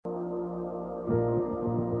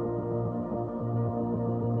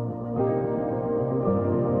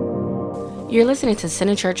You're listening to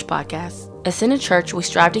Center Church Podcast. At Center Church, we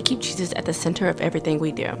strive to keep Jesus at the center of everything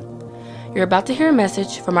we do. You're about to hear a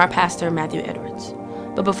message from our pastor, Matthew Edwards.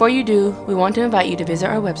 But before you do, we want to invite you to visit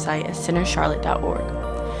our website at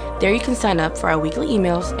centercharlotte.org. There you can sign up for our weekly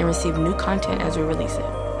emails and receive new content as we release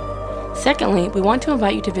it. Secondly, we want to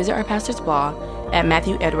invite you to visit our pastor's blog at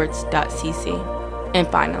matthewedwards.cc. And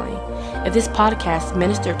finally, if this podcast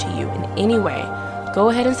ministered to you in any way, go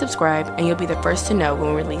ahead and subscribe, and you'll be the first to know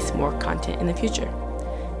when we release more content in the future.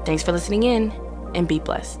 Thanks for listening in, and be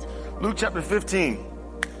blessed. Luke chapter 15.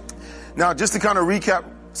 Now, just to kind of recap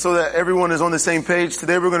so that everyone is on the same page,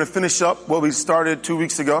 today we're going to finish up what we started 2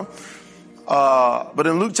 weeks ago. But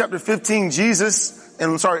in Luke chapter 15,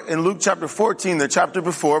 in Luke chapter 14, the chapter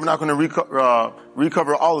before, we're not going to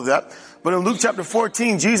recover all of that. But in Luke chapter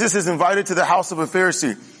 14, Jesus is invited to the house of a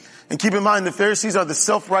Pharisee. And keep in mind, the Pharisees are the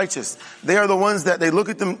self-righteous. They are the ones that they look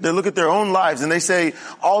at their own lives and they say,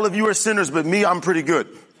 all of you are sinners, but me, I'm pretty good.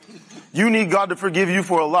 You need God to forgive you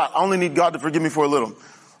for a lot. I only need God to forgive me for a little.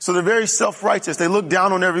 So they're very self-righteous. They look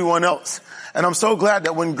down on everyone else. And I'm so glad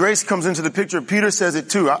that when grace comes into the picture, Peter says it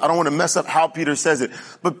too. I don't want to mess up how Peter says it,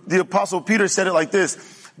 but the apostle Peter said it like this: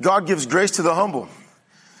 God gives grace to the humble.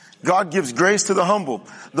 God gives grace to the humble.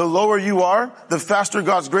 The lower you are, the faster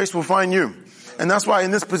God's grace will find you. And that's why in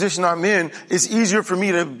this position I'm in, it's easier for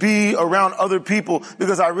me to be around other people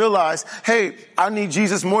because I realize, hey, I need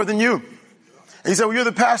Jesus more than you. And you say, well, you're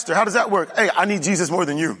the pastor. How does that work? Hey, I need Jesus more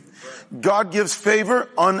than you. God gives favor,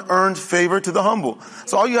 unearned favor to the humble.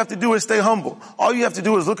 So all you have to do is stay humble. All you have to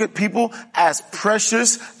do is look at people as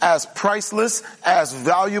precious, as priceless, as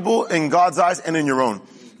valuable in God's eyes and in your own.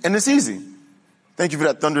 And it's easy. Thank you for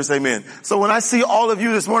that thunderous amen. So when I see all of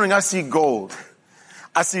you this morning, I see gold.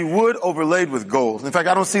 I see wood overlaid with gold. In fact,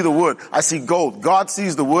 I don't see the wood. I see gold. God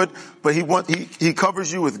sees the wood, but he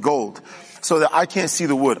covers you with gold so that I can't see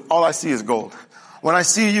the wood. All I see is gold. When I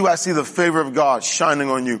see you, I see the favor of God shining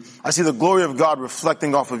on you. I see the glory of God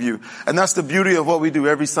reflecting off of you. And that's the beauty of what we do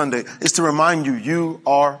every Sunday, is to remind you, you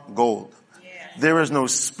are gold. There is no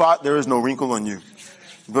spot, there is no wrinkle on you.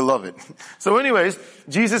 Beloved. So anyways,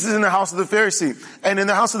 Jesus is in the house of the Pharisee. And in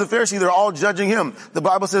the house of the Pharisee, they're all judging him. The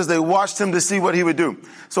Bible says they watched him to see what he would do.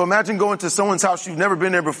 So imagine going to someone's house, you've never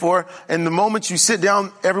been there before, and the moment you sit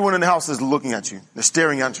down, everyone in the house is looking at you. They're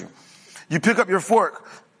staring at you. You pick up your fork,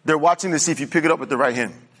 they're watching to see if you pick it up with the right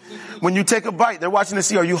hand. When you take a bite, they're watching to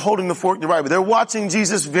see, are you holding the fork the right way? They're watching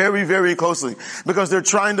Jesus very, very closely because they're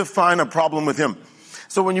trying to find a problem with him.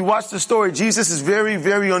 So when you watch the story, Jesus is very,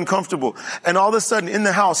 very uncomfortable. And all of a sudden in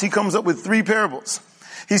the house, he comes up with 3 parables.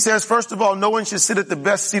 He says, first of all, no one should sit at the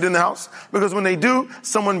best seat in the house, because when they do,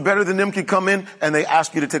 someone better than them can come in and they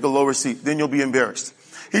ask you to take a lower seat. Then you'll be embarrassed.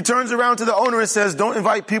 He turns around to the owner and says, don't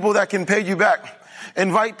invite people that can pay you back.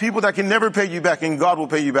 Invite people that can never pay you back, and God will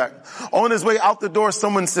pay you back. On his way out the door,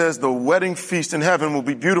 someone says, the wedding feast in heaven will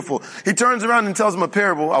be beautiful. He turns around and tells them a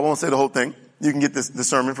parable. I won't say the whole thing. You can get the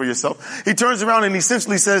sermon for yourself. He turns around and he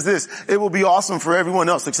essentially says this: it will be awesome for everyone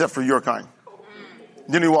else except for your kind.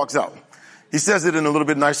 Then he walks out. He says it in a little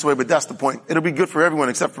bit nicer way, but that's the point. It'll be good for everyone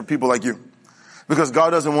except for people like you. Because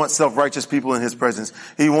God doesn't want self-righteous people in his presence.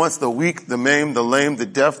 He wants the weak, the maimed, the lame, the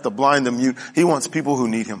deaf, the blind, the mute. He wants people who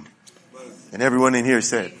need him. And everyone in here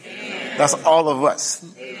said, that's all of us.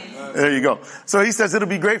 There you go. So he says it'll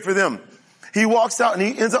be great for them. He walks out and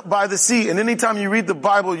he ends up by the sea. And anytime you read the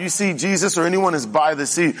Bible, you see Jesus or anyone is by the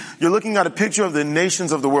sea, you're looking at a picture of the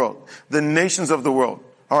nations of the world. The nations of the world.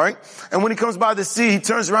 All right. And when he comes by the sea, he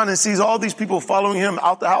turns around and sees all these people following him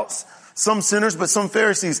out the house. Some sinners, but some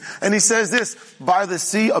Pharisees. And he says this: by the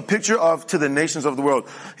sea, a picture of to the nations of the world.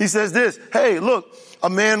 He says this: hey, look, a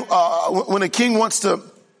man, when a king wants to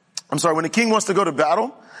go to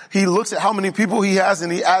battle, he looks at how many people he has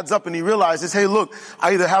and he adds up and he realizes, hey, look,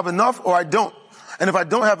 I either have enough or I don't. And if I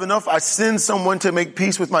don't have enough, I send someone to make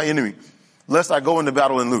peace with my enemy, lest I go into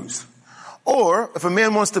battle and lose. Or if a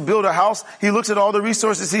man wants to build a house, he looks at all the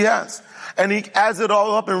resources he has and he adds it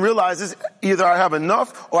all up and realizes either I have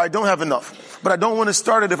enough or I don't have enough. But I don't want to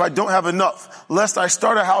start it if I don't have enough, lest I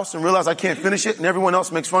start a house and realize I can't finish it and everyone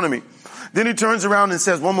else makes fun of me. Then he turns around and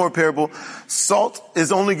says one more parable. Salt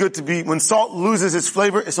is only good to be, when salt loses its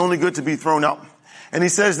flavor, it's only good to be thrown out. And he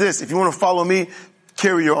says this: if you want to follow me,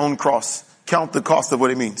 carry your own cross. Count the cost of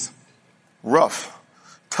what it means. Rough,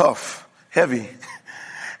 tough, heavy.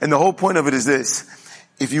 And the whole point of it is this: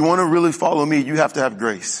 if you want to really follow me, you have to have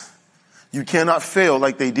grace. You cannot fail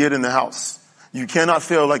like they did in the house. You cannot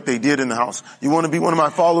fail like they did in the house. You want to be one of my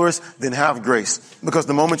followers? Then have grace. Because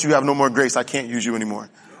the moment you have no more grace, I can't use you anymore.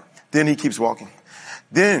 Then he keeps walking.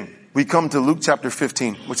 Then we come to Luke chapter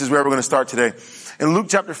 15, which is where we're going to start today. In Luke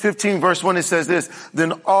chapter 15, verse 1, it says this: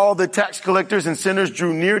 "Then all the tax collectors and sinners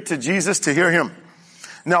drew near to Jesus to hear him."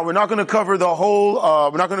 Now, we're not going to cover the whole,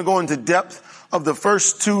 we're not going to go into depth of the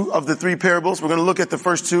first two of the three parables. We're going to look at the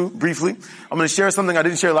first two briefly. I'm going to share something I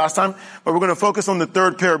didn't share last time, but we're going to focus on the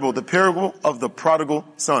third parable, the parable of the prodigal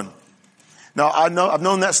son. Now, I've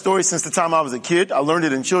known that story since the time I was a kid. I learned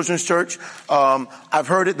it in children's church. I've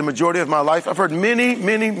heard it the majority of my life. I've heard many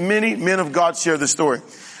men of God share the story.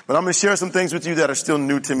 But I'm going to share some things with you that are still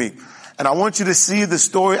new to me. And I want you to see the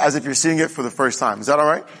story as if you're seeing it for the first time. Is that all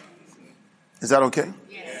right? Is that okay?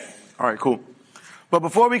 Yes. All right, cool. But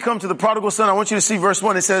before we come to the prodigal son, I want you to see verse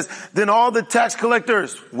 1. It says, "Then all the tax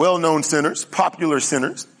collectors," well-known sinners, popular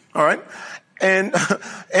sinners, all right, and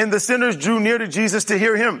the sinners drew near to Jesus to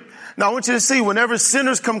hear him. Now, I want you to see, whenever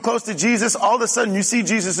sinners come close to Jesus, all of a sudden you see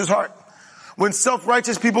Jesus' heart. When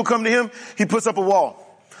self-righteous people come to him, he puts up a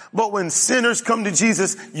wall. But when sinners come to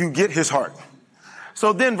Jesus, you get his heart.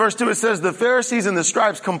 So then, verse 2, it says, "The Pharisees and the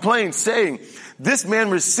scribes complained, saying, 'This man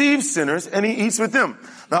receives sinners and he eats with them.'"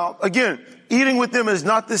 Now, again, eating with them is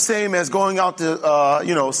not the same as going out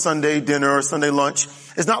to, Sunday dinner or Sunday lunch.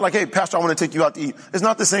 It's not like, "Hey, Pastor, I want to take you out to eat." It's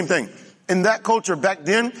not the same thing. In that culture back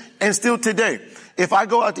then and still today, if I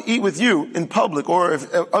go out to eat with you in public, or if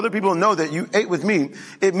other people know that you ate with me,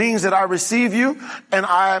 it means that I receive you and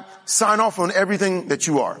I sign off on everything that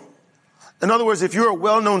you are. In other words, if you're a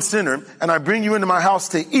well-known sinner and I bring you into my house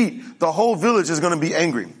to eat, the whole village is going to be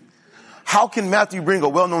angry. How can Matthew bring a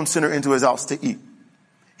well-known sinner into his house to eat?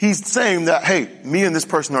 He's saying that, hey, me and this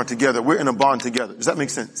person are together. We're in a bond together. Does that make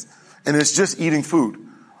sense? And it's just eating food.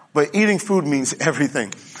 But eating food means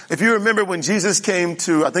everything. If you remember when Jesus came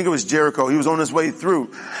to, I think it was Jericho, he was on his way through,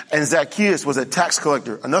 and Zacchaeus was a tax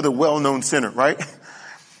collector, another well-known sinner, right?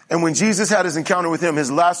 And when Jesus had his encounter with him,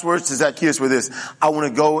 his last words to Zacchaeus were this: "I want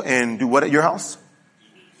to go and do what at your house?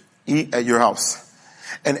 Eat at your house."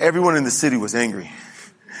 And everyone in the city was angry.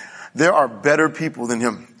 There are better people than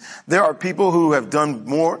him. There are people who have done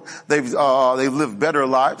more. They've lived better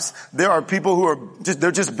lives. There are people who are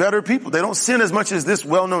they're just better people. They don't sin as much as this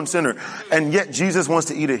well-known sinner. And yet Jesus wants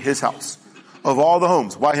to eat at his house. Of all the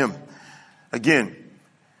homes, why him? Again,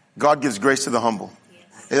 God gives grace to the humble.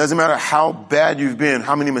 It doesn't matter how bad you've been,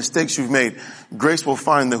 how many mistakes you've made. Grace will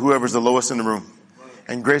find whoever's the lowest in the room.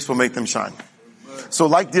 And grace will make them shine. So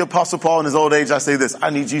like the Apostle Paul in his old age, I say this: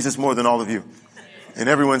 I need Jesus more than all of you. And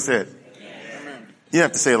everyone said, you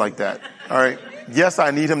have to say it like that. All right. Yes,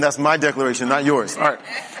 I need him. That's my declaration, not yours. All right.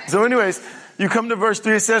 So anyways, you come to verse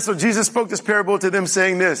 3. It says, "So Jesus spoke this parable to them,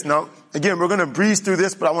 saying this." Now, again, we're going to breeze through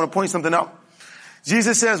this, but I want to point something out.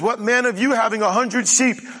 Jesus says, "What man of you, having 100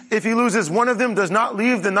 sheep, if he loses one of them, does not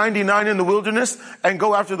leave the 99 in the wilderness and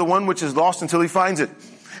go after the one which is lost until he finds it?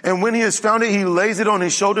 And when he has found it, he lays it on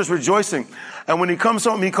his shoulders, rejoicing. And when he comes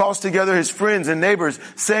home, he calls together his friends and neighbors,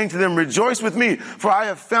 saying to them, 'Rejoice with me, for I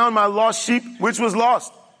have found my lost sheep which was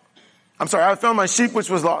lost.' I have found my sheep which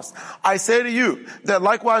was lost. I say to you that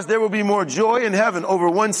likewise there will be more joy in heaven over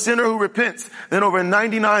one sinner who repents than over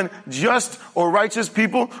 99 just or righteous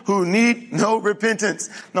people who need no repentance."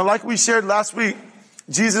 Now, like we shared last week,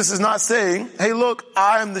 Jesus is not saying, "Hey, look,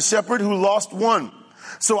 I am the shepherd who lost one,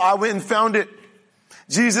 so I went and found it."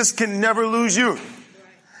 Jesus can never lose you.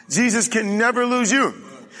 Jesus can never lose you.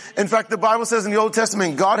 In fact, the Bible says in the Old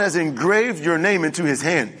Testament, God has engraved your name into his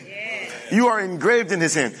hand. You are engraved in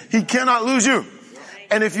his hand. He cannot lose you.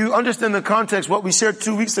 And if you understand the context, what we shared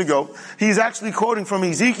 2 weeks ago, he's actually quoting from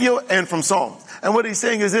Ezekiel and from Psalms. And what he's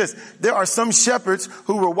saying is this: there are some shepherds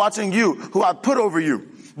who were watching you, who I put over you,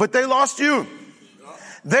 but they lost you.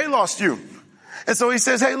 They lost you. And so he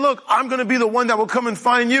says, "Hey, look, I'm going to be the one that will come and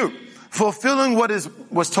find you," fulfilling what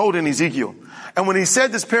was told in Ezekiel. And when he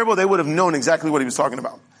said this parable, they would have known exactly what he was talking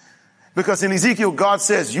about. Because in Ezekiel, God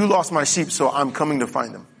says, "You lost my sheep, so I'm coming to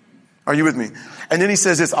find them." Are you with me? And then he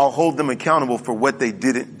says this: "I'll hold them accountable for what they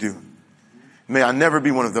didn't do." May I never be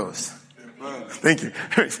one of those. Thank you.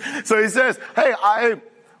 So he says, "Hey,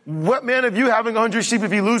 what man of you, having 100 sheep,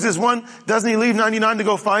 if he loses one, doesn't he leave 99 to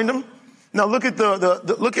go find them?" Now look at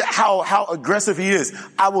look at how aggressive he is.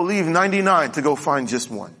 "I will leave 99 to go find just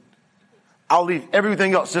one. I'll leave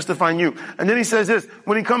everything else just to find you." And then he says this: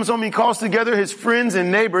 "When he comes home, he calls together his friends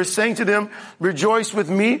and neighbors, saying to them, 'Rejoice with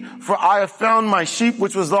me, for I have found my sheep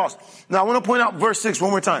which was lost.'" Now I want to point out verse 6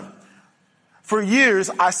 one more time. For years,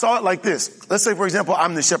 I saw it like this. Let's say, for example,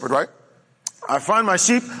 I'm the shepherd, right? I find my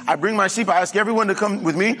sheep. I bring my sheep. I ask everyone to come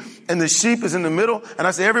with me. And the sheep is in the middle. And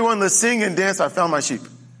I say, "Everyone, let's sing and dance. I found my sheep."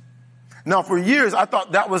 Now, for years, I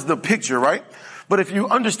thought that was the picture, right? But if you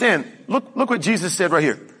understand, look what Jesus said right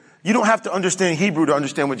here. You don't have to understand Hebrew to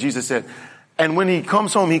understand what Jesus said. And when he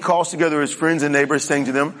comes home, he calls together his friends and neighbors, saying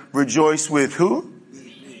to them, rejoice with who?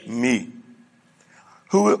 Me.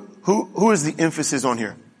 Who is the emphasis on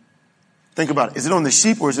here? Think about it. Is it on the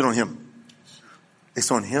sheep or is it on him?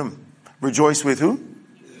 It's on him. Rejoice with who?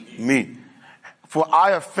 Me. For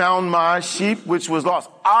I have found my sheep which was lost.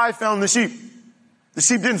 I found the sheep. The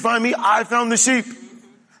sheep didn't find me. I found the sheep.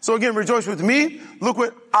 So again, rejoice with me. Look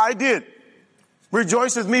what I did.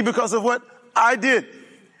 Rejoice with me because of what I did.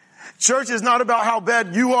 Church is not about how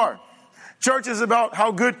bad you are. Church is about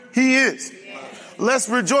how good he is. Let's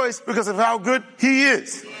rejoice because of how good he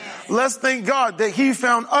is. Let's thank God that he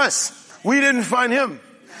found us. We didn't find him.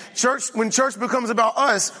 Church, when church becomes about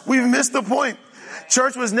us, we've missed the point.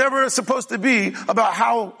 Church was never supposed to be about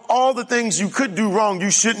how all the things you could do wrong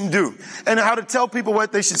you shouldn't do, and how to tell people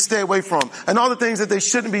what they should stay away from, and all the things that they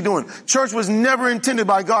shouldn't be doing. Church was never intended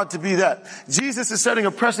by God to be that. Jesus is setting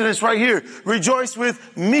a precedence right here. Rejoice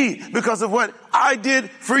with me because of what I did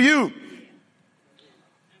for you.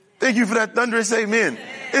 Thank you for that thunderous amen.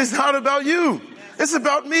 It's not about you. It's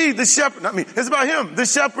about me, the shepherd. Not me. It's about him, the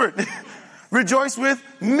shepherd. Rejoice with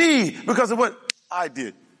me because of what I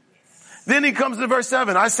did. Then he comes to verse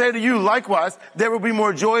 7. I say to you, likewise, there will be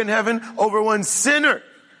more joy in heaven over one sinner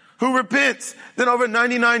who repents than over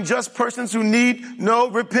 99 just persons who need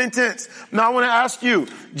no repentance. Now I want to ask you,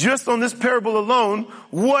 just on this parable alone,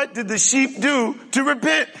 what did the sheep do to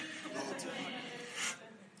repent?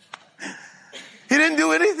 He didn't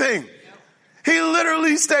do anything. He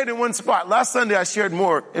literally stayed in one spot. Last Sunday I shared in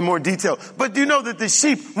more detail. But do you know that the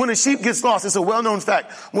sheep, when a sheep gets lost, it's a well-known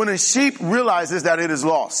fact. When a sheep realizes that it is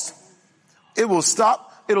lost, it will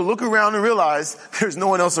stop. It'll look around and realize there's no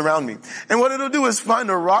one else around me. And what it'll do is find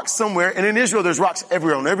a rock somewhere. And in Israel, there's rocks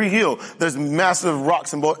everywhere. On every hill, there's massive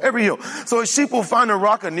rocks on every hill. So a sheep will find a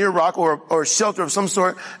rock, a near rock, or a shelter of some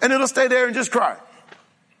sort, and it'll stay there and just cry.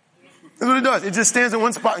 That's what it does. It just stands in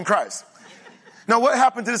one spot and cries. Now, what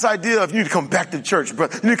happened to this idea of you need to come back to church,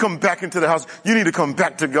 brother? You need to come back into the house. You need to come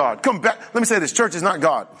back to God. Come back. Let me say this. Church is not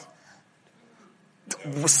God.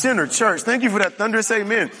 Sinner, church. Thank you for that thunderous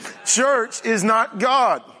amen. Church is not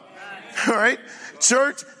God. All right?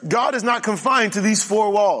 Church, God is not confined to these four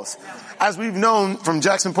walls. As we've known from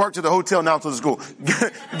Jackson Park to the hotel, now to the school.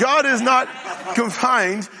 God is not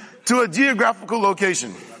confined to a geographical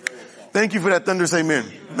location. Thank you for that thunderous amen.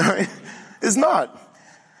 All right? It's not.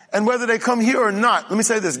 And whether they come here or not, let me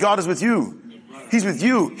say this, God is with you. He's with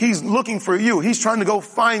you. He's looking for you. He's trying to go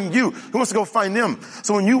find you. He wants to go find them.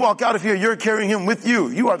 So when you walk out of here, you're carrying him with you.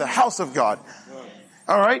 You are the house of God.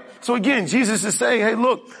 All right? So again, Jesus is saying, hey,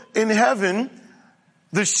 look, in heaven,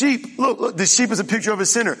 the sheep, look, the sheep is a picture of a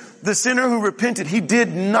sinner. The sinner who repented, he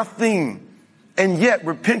did nothing. And yet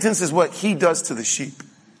repentance is what he does to the sheep.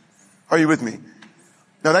 Are you with me?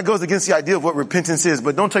 Now that goes against the idea of what repentance is,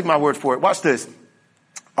 but don't take my word for it. Watch this.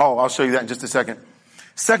 Oh, I'll show you that in just a second.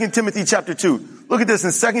 2 Timothy chapter 2. Look at this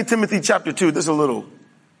in 2 Timothy chapter 2. This is a little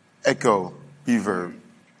echo reverb.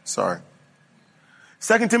 Sorry.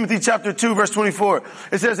 2 Timothy chapter 2 verse 24.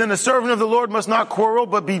 It says, and the servant of the Lord must not quarrel,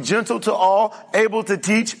 but be gentle to all, able to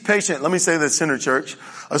teach, patient. Let me say this, Sinner Church.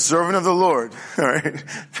 A servant of the Lord, all right?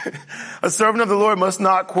 A servant of the Lord must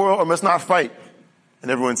not quarrel or must not fight.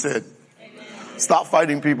 And everyone said, amen. Stop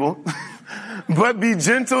fighting, people. But be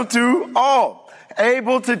gentle to all,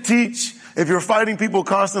 able to teach. If you're fighting people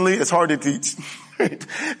constantly, it's hard to teach.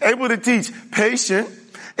 Able to teach, patient,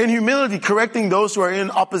 in humility, correcting those who are in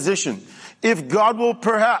opposition. If God will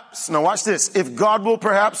perhaps, now watch this, if God will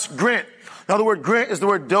perhaps grant. Now the word grant is the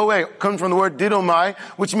word doe, comes from the word didomai,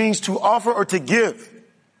 which means to offer or to give.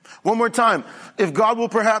 One more time. If God will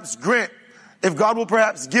perhaps grant, if God will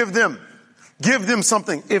perhaps give them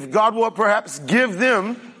something. If God will perhaps give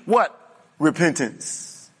them what? Repentance.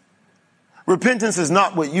 Repentance is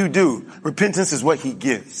not what you do. Repentance is what he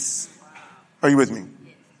gives. Are you with me?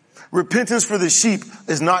 Repentance for the sheep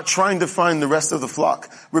is not trying to find the rest of the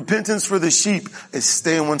flock. Repentance for the sheep is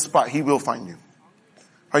stay in one spot. He will find you.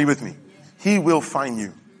 Are you with me? He will find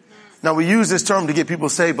you. Now we use this term to get people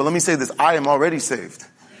saved, but let me say this. I am already saved.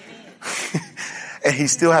 And he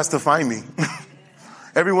still has to find me.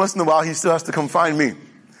 Every once in a while, he still has to come find me.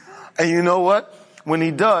 And you know what? When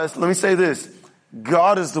he does, let me say this.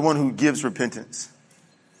 God is the one who gives repentance.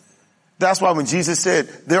 That's why when Jesus said,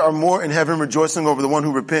 there are more in heaven rejoicing over the one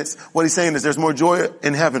who repents, what he's saying is there's more joy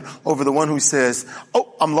in heaven over the one who says,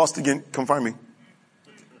 oh, I'm lost again. Come find me.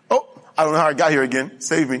 Oh, I don't know how I got here again.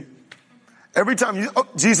 Save me. Every time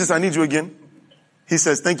Jesus, I need you again. He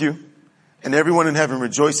says, thank you. And everyone in heaven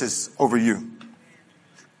rejoices over you.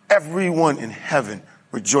 Everyone in heaven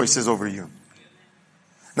rejoices over you.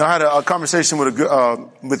 Now I had a conversation with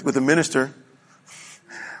a minister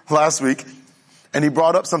last week, And he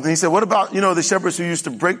brought up something. He said, what about, the shepherds who used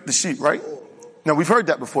to break the sheep, right? Now, we've heard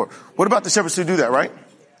that before. What about the shepherds who do that, right?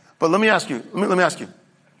 But let me ask you.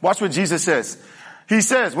 Watch what Jesus says. He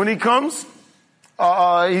says, when he comes,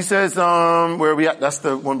 he says, where are we at? That's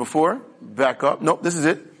the one before. Back up. Nope, this is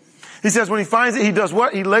it. He says, when he finds it, he does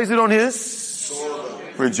what? He lays it on his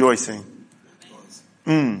rejoicing.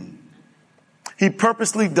 He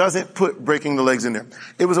purposely doesn't put breaking the legs in there.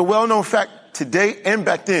 It was a well-known fact today and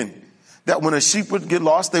back then that when a sheep would get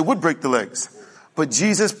lost, they would break the legs. But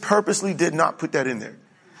Jesus purposely did not put that in there.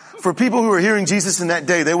 For people who were hearing Jesus in that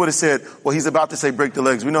day, they would have said, well, he's about to say break the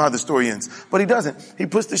legs. We know how the story ends. But he doesn't. He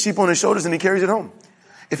puts the sheep on his shoulders and he carries it home.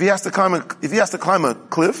 If he has to climb a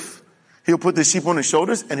cliff, he'll put the sheep on his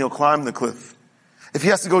shoulders and he'll climb the cliff. If he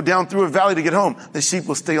has to go down through a valley to get home, the sheep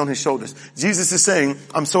will stay on his shoulders. Jesus is saying,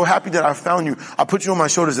 I'm so happy that I found you. I put you on my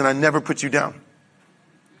shoulders and I never put you down.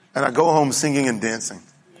 And I go home singing and dancing.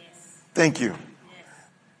 Thank you.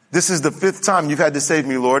 This is the 5th time you've had to save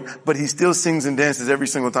me, Lord, but he still sings and dances every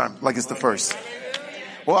single time, like it's the first.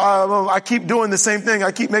 Well, I keep doing the same thing.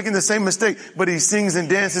 I keep making the same mistake, but he sings and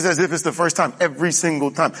dances as if it's the first time, every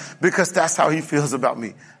single time, because that's how he feels about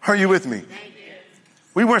me. Are you with me?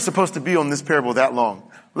 We weren't supposed to be on this parable that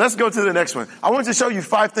long. Let's go to the next one. I want to show you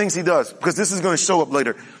 5 things he does, because this is going to show up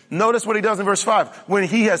later. Notice what he does in verse 5. When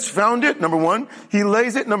he has found it, number 1, he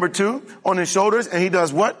lays it, number 2, on his shoulders, and he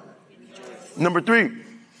does what? Number 3.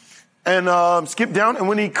 And skip down. And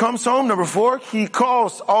when he comes home, number 4, he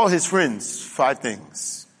calls all his friends. 5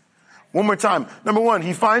 things. One more time. Number 1,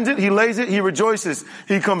 he finds it, he lays it, he rejoices.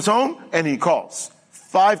 He comes home and he calls.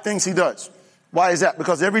 5 things he does. Why is that?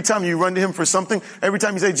 Because every time you run to him for something, every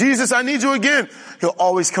time you say, Jesus, I need you again, he'll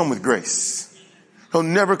always come with grace. He'll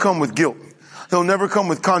never come with guilt. He'll never come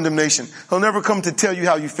with condemnation. He'll never come to tell you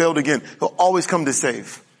how you failed again. He'll always come to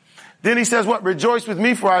save. Then he says what? Rejoice with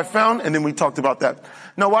me for I have found. And then we talked about that.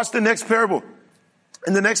 Now watch the next parable.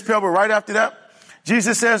 In the next parable right after that,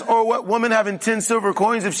 Jesus says, or what woman having 10 silver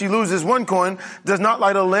coins, if she loses 1 coin, does not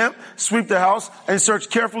light a lamp, sweep the house, and search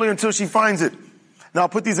carefully until she finds it. Now I'll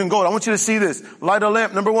put these in gold. I want you to see this. Light a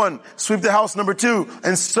lamp, number 1. Sweep the house, number 2.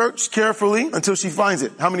 And search carefully until she finds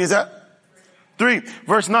it. How many is that? 3.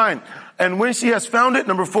 Verse 9. And when she has found it,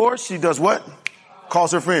 number 4, she does what?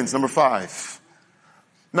 Calls her friends. Number 5.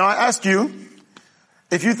 Now I ask you,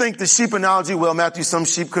 if you think the sheep analogy, well, Matthew, some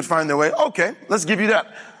sheep could find their way. Okay, let's give you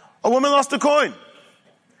that. A woman lost a coin.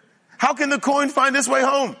 How can the coin find its way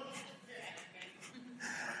home?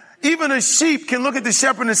 Even a sheep can look at the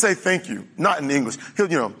shepherd and say, thank you. Not in English.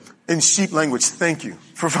 He'll, in sheep language, thank you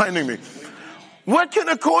for finding me. What can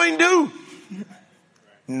a coin do?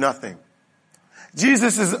 Nothing.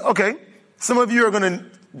 Jesus is, okay, some of you are going to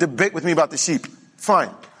debate with me about the sheep.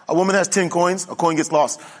 Fine. A woman has 10 coins. A coin gets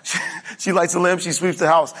lost. She lights a lamp. She sweeps the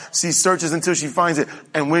house. She searches until she finds it.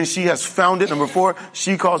 And when she has found it, number 4,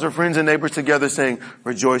 she calls her friends and neighbors together saying,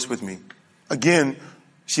 rejoice with me. Again,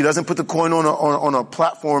 she doesn't put the coin on a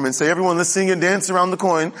platform and say, everyone, let's sing and dance around the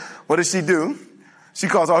coin. What does she do? She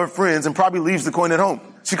calls all her friends and probably leaves the coin at home.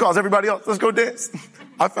 She calls everybody else. Let's go dance.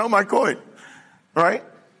 I found my coin. Right?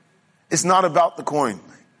 It's not about the coin.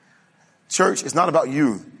 Church, it's not about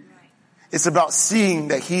you. It's about seeing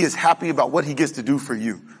that he is happy about what he gets to do for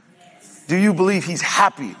you. Do you believe he's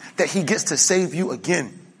happy that he gets to save you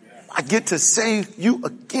again? I get to save you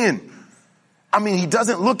again. I mean, he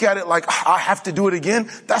doesn't look at it like, I have to do it again.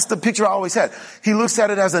 That's the picture I always had. He looks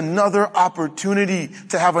at it as another opportunity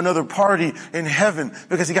to have another party in heaven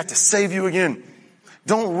because he got to save you again.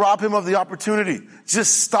 Don't rob him of the opportunity.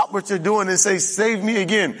 Just stop what you're doing and say, save me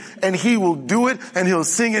again. And he will do it and he'll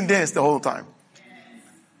sing and dance the whole time.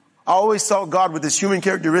 I always saw God with this human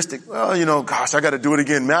characteristic. Well, gosh, I got to do it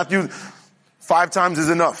again. Matthew, 5 times is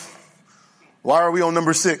enough. Why are we on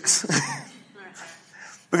number 6?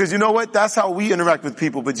 Because you know what? That's how we interact with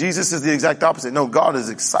people. But Jesus is the exact opposite. No, God is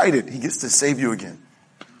excited. He gets to save you again.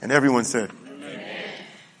 And everyone said. Amen.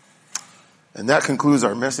 And that concludes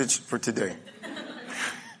our message for today.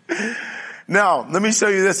 Now, let me show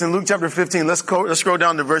you this in Luke chapter 15. Let's scroll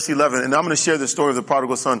down to verse 11. And I'm going to share the story of the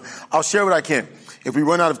prodigal son. I'll share what I can. If we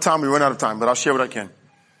run out of time, we run out of time. But I'll share what I can.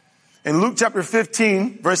 In Luke chapter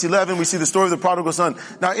 15, verse 11, we see the story of the prodigal son.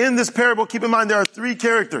 Now, in this parable, keep in mind there are 3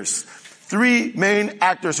 characters. 3 main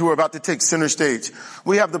actors who are about to take center stage.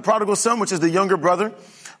 We have the prodigal son, which is the younger brother.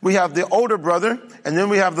 We have the older brother, and then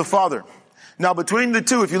we have the father. Now, between the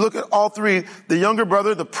 2, if you look at all 3, the younger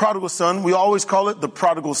brother, the prodigal son, we always call it the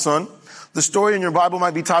prodigal son. The story in your Bible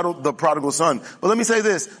might be titled the prodigal son. But let me say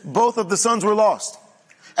this, both of the sons were lost.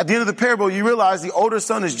 At the end of the parable, you realize the older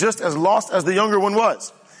son is just as lost as the younger one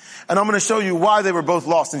was. And I'm going to show you why they were both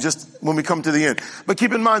lost in just when we come to the end. But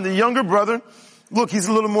keep in mind, the younger brother Look, he's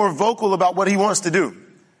a little more vocal about what he wants to do.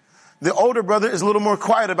 The older brother is a little more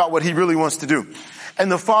quiet about what he really wants to do.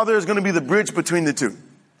 And the father is going to be the bridge between the two.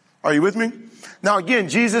 Are you with me? Now again,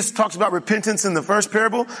 Jesus talks about repentance in the first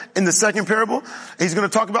parable. In the second parable, he's going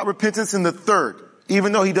to talk about repentance in the third,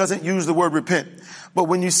 even though he doesn't use the word repent. But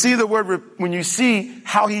when you see when you see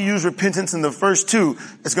how he used repentance in the first two,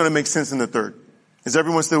 it's going to make sense in the third. Is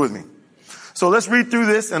everyone still with me? So let's read through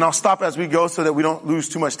this, and I'll stop as we go so that we don't lose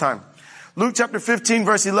too much time. Luke chapter 15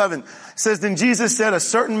 verse 11 says, Then Jesus said, a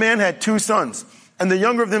certain man had 2 sons. And the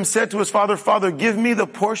younger of them said to his father, Father, give me the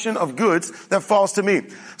portion of goods that falls to me.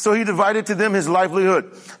 So he divided to them his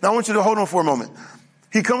livelihood. Now I want you to hold on for a moment.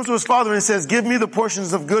 He comes to his father and says, give me the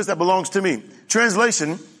portions of goods that belongs to me.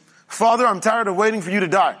 Translation, Father, I'm tired of waiting for you to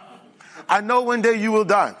die. I know one day you will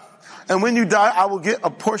die. And when you die, I will get a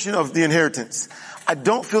portion of the inheritance. I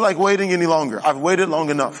don't feel like waiting any longer. I've waited long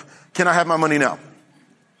enough. Can I have my money now?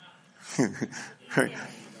 You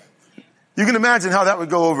can imagine how that would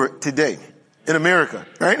go over today in America,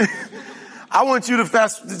 right? I want you to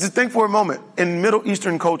just think for a moment in Middle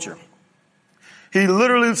Eastern culture. He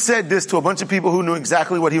literally said this to a bunch of people who knew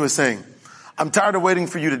exactly what he was saying. I'm tired of waiting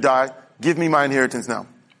for you to die. Give me my inheritance now.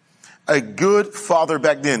 A good father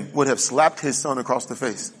back then would have slapped his son across the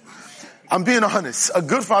face. I'm being honest. A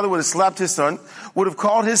good father would have slapped his son, would have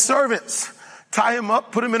called his servants, tie him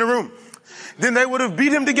up, put him in a room. Then they would have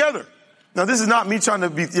beat him together. Now, this is not me trying to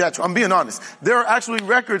be theatrical. I'm being honest. There are actually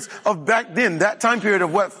records of back then, that time period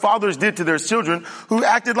of what fathers did to their children who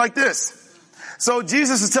acted like this. So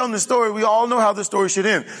Jesus is telling the story. We all know how the story should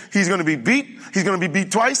end. He's going to be beat. He's going to be beat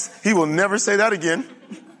twice. He will never say that again.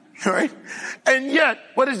 All right? And yet,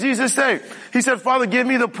 what does Jesus say? He said, Father, give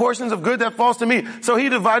me the portions of good that falls to me. So he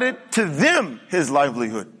divided to them his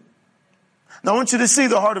livelihood. Now, I want you to see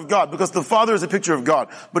the heart of God, because the Father is a picture of God,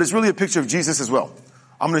 but it's really a picture of Jesus as well.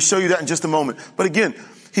 I'm going to show you that in just a moment. But again,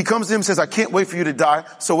 he comes to him and says, I can't wait for you to die.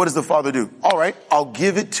 So what does the father do? All right, I'll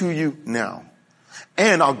give it to you now.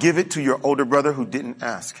 And I'll give it to your older brother who didn't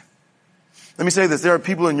ask. Let me say this. There are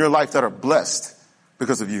people in your life that are blessed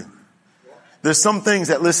because of you. There's some things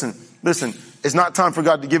that, listen, it's not time for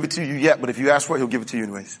God to give it to you yet, but if you ask for it, he'll give it to you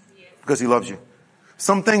anyways because he loves you.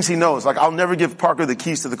 Some things he knows, like I'll never give Parker the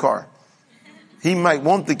keys to the car. He might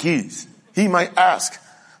want the keys. He might ask.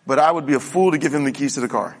 But I would be a fool to give him the keys to the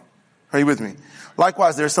car. Are you with me?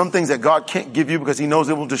 Likewise, there are some things that God can't give you because he knows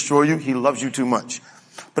it will destroy you. He loves you too much.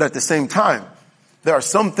 But at the same time, there are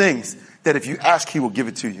some things that if you ask, he will give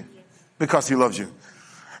it to you because he loves you.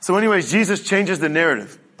 So anyways, Jesus changes the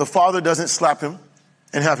narrative. The father doesn't slap him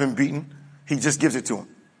and have him beaten. He just gives it to him.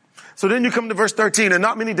 So then you come to verse 13, and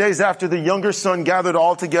not many days after, the younger son gathered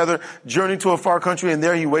all together, journeyed to a far country, and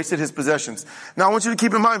there he wasted his possessions. Now I want you to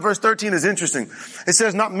keep in mind, verse 13 is interesting. It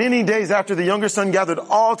says, not many days after, the younger son gathered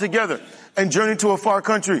all together and journeyed to a far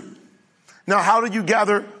country. Now, how do you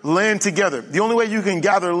gather land together? The only way you can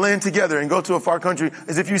gather land together and go to a far country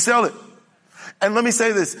is if you sell it. And let me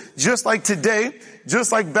say this, just like today,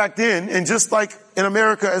 just like back then, and just like in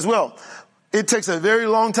America as well, it takes a very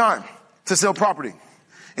long time to sell property.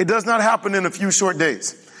 It does not happen in a few short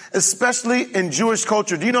days, especially in Jewish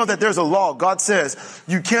culture. Do you know that there's a law? God says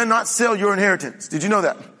you cannot sell your inheritance. Did you know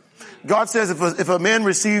that? God says if a man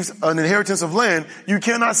receives an inheritance of land, you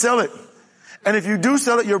cannot sell it. And if you do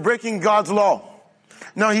sell it, you're breaking God's law.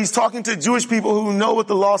 Now, he's talking to Jewish people who know what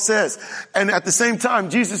the law says. And at the same time,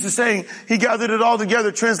 Jesus is saying he gathered it all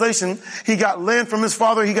together. Translation, he got land from his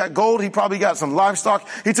father. He got gold. He probably got some livestock.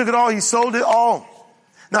 He took it all. He sold it all.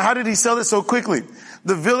 Now, how did he sell it so quickly?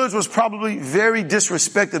 The village was probably very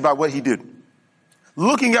disrespected by what he did.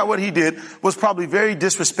 Looking at what he did was probably very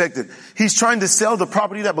disrespected. He's trying to sell the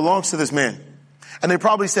property that belongs to this man. And they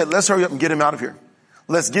probably said, let's hurry up and get him out of here.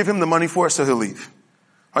 Let's give him the money for it so he'll leave.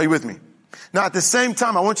 Are you with me? Now, at the same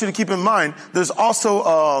time, I want you to keep in mind, there's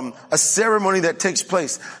also a ceremony that takes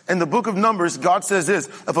place. In the book of Numbers, God says this,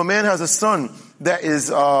 if a man has a son that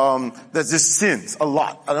just sins a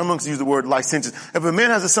lot, I'm going to use the word licentious. If a man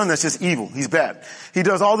has a son that's just evil, he's bad. He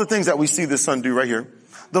does all the things that we see this son do right here.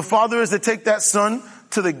 The father is to take that son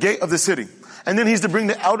to the gate of the city. And then he's to bring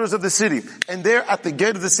the elders of the city. And there at the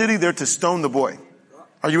gate of the city, they're to stone the boy.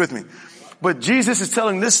 Are you with me? But Jesus is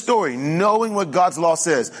telling this story, knowing what God's law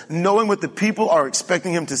says, knowing what the people are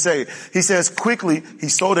expecting him to say. He says quickly, he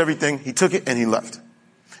sold everything, he took it, and he left.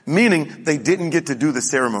 Meaning they didn't get to do the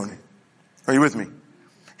ceremony. Are you with me?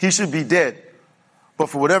 He should be dead. But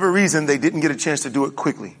for whatever reason, they didn't get a chance to do it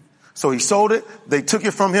quickly. So he sold it, they took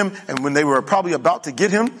it from him, and when they were probably about to get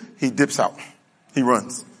him, he dips out. He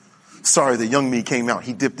runs. Sorry, the young me came out.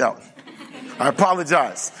 He dipped out. I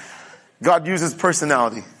apologize. God uses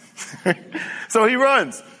personality. So he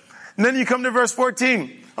runs. And then you come to verse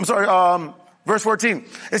 14. Verse 14.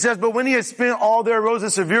 It says, but when he had spent all, there arose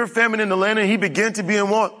a severe famine in the land, and he began to be in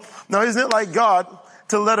want. Now, isn't it like God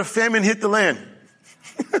to let a famine hit the land?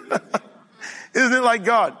 Isn't it like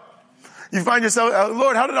God? You find yourself,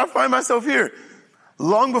 Lord, how did I find myself here?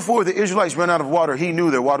 Long before the Israelites ran out of water, he knew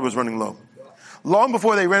their water was running low. Long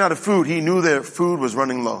before they ran out of food, he knew their food was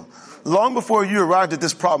running low. Long before you arrived at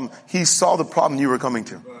this problem, he saw the problem you were coming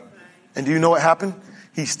to. And do you know what happened?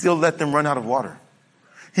 He still let them run out of water.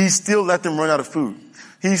 He still let them run out of food.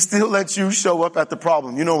 He still lets you show up at the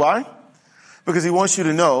problem. You know why? Because he wants you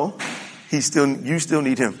to know you still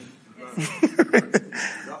need him.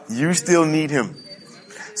 You still need him.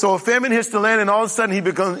 So a famine hits the land, and all of a sudden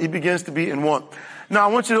he begins to be in want. Now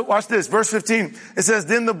I want you to watch this. Verse 15. It says,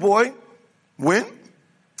 then the boy went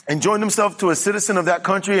and joined himself to a citizen of that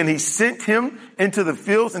country, and he sent him into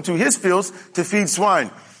his fields to feed swine.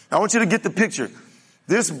 Now I want you to get the picture.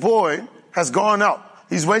 This boy has gone out.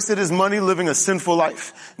 He's wasted his money living a sinful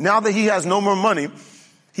life. Now that he has no more money,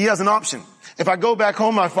 he has an option. If I go back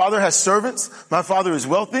home, my father has servants. My father is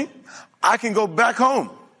wealthy. I can go back home.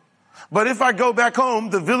 But if I go back home,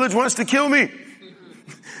 the village wants to kill me.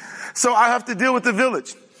 So I have to deal with the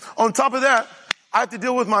village. On top of that, I have to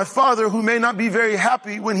deal with my father, who may not be very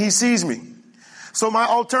happy when he sees me. So my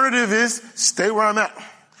alternative is stay where I'm at.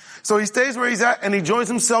 So he stays where he's at, and he joins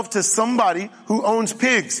himself to somebody who owns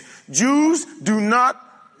pigs. Jews do not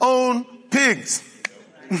own pigs.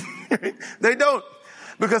 They don't.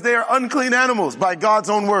 Because they are unclean animals by God's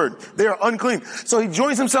own word. They are unclean. So he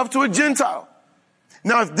joins himself to a Gentile.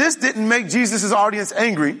 Now, if this didn't make Jesus' audience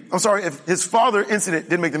angry, if his father incident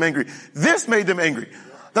didn't make them angry, this made them angry.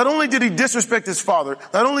 Not only did he disrespect his father,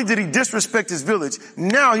 not only did he disrespect his village,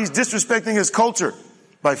 now he's disrespecting his culture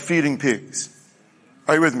by feeding pigs.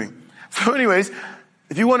 Are you with me? So anyways,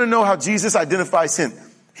 if you want to know how Jesus identifies sin,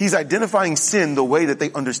 he's identifying sin the way that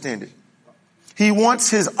they understand it. He wants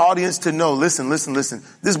his audience to know, listen.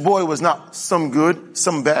 This boy was not some good,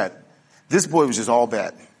 some bad. This boy was just all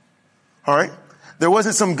bad. All right? There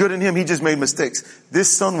wasn't some good in him. He just made mistakes.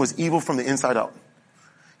 This son was evil from the inside out.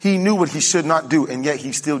 He knew what he should not do, and yet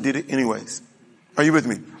he still did it anyways. Are you with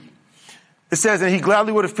me? It says, and he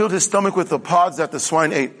gladly would have filled his stomach with the pods that the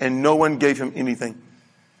swine ate, and no one gave him anything.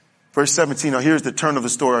 Verse 17. Now here's the turn of the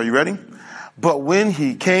story. Are you ready? But when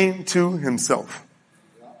he came to himself.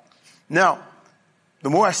 Now, the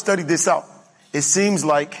more I studied this out, it seems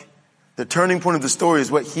like the turning point of the story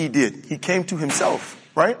is what he did. He came to himself,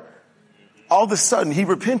 right? All of a sudden, he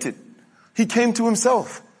repented. He came to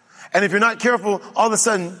himself. And if you're not careful, all of a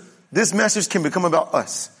sudden, this message can become about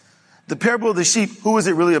us. The parable of the sheep, who is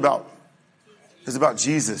it really about? It's about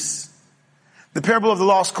Jesus. The parable of the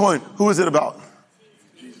lost coin, who is it about?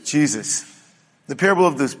 Jesus. The parable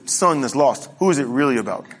of the son that's lost, who is it really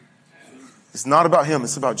about? It's not about him,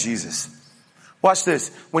 it's about Jesus. Watch this.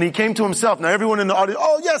 When he came to himself, now everyone in the audience,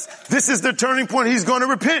 oh yes, this is the turning point. He's going to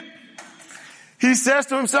repent. He says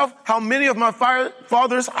to himself, how many of my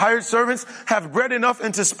father's hired servants have bread enough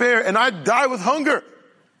and to spare, and I die with hunger?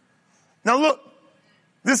 Now look,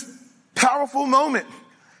 this powerful moment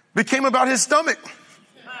became about his stomach.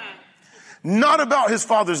 Not about his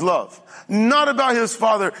father's love. Not about his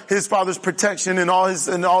father's protection and all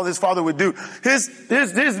his father would do.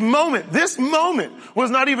 This moment was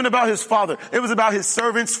not even about his father. It was about his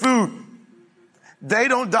servants' food. They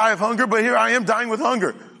don't die of hunger, but here I am dying with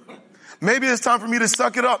hunger. Maybe it's time for me to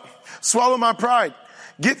suck it up, swallow my pride,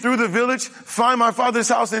 get through the village, find my father's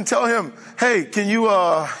house and tell him, hey, can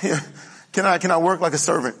I work like a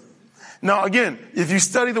servant? Now again, if you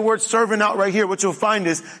study the word servant out right here, what you'll find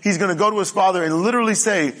is he's going to go to his father and literally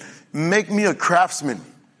say, make me a craftsman.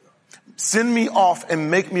 Send me off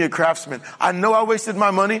and make me a craftsman. I know I wasted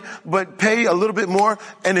my money, but pay a little bit more.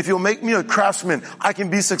 And if you'll make me a craftsman, I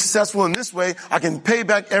can be successful in this way. I can pay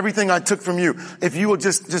back everything I took from you. If you will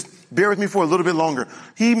just bear with me for a little bit longer.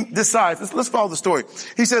 He decides, let's follow the story.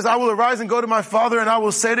 He says, I will arise and go to my father, and I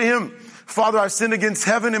will say to him, Father, I've sinned against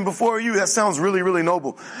heaven and before you. That sounds really, really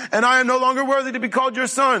noble. And I am no longer worthy to be called your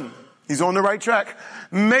son. He's on the right track.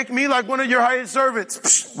 Make me like one of your hired servants.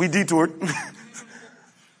 Psh, we detoured.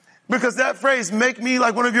 Because that phrase, make me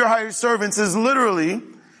like one of your hired servants, is literally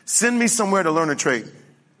send me somewhere to learn a trade.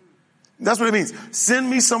 That's what it means. Send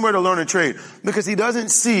me somewhere to learn a trade. Because he doesn't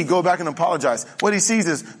see go back and apologize. What he sees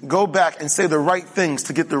is go back and say the right things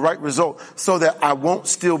to get the right result so that I won't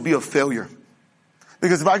still be a failure.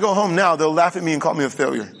 Because if I go home now, they'll laugh at me and call me a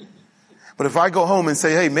failure. But if I go home and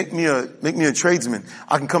say, hey, make me a tradesman,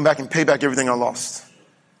 I can come back and pay back everything I lost.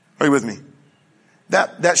 Are you with me?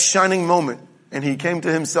 That shining moment, and he came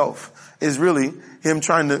to himself, is really him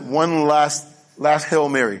trying to one last Hail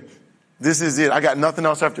Mary. This is it. I got nothing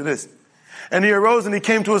else after this. And he arose and he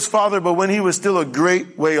came to his father, but when he was still a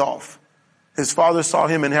great way off, his father saw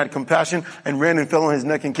him and had compassion and ran and fell on his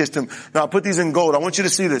neck and kissed him. Now I put these in gold. I want you to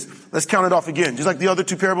see this. Let's count it off again. Just like the other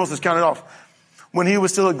two parables, let's count it off. When he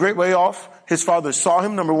was still a great way off, his father saw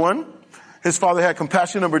him, number one. His father had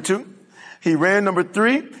compassion, number two. He ran, number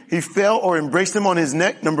three. He fell or embraced him on his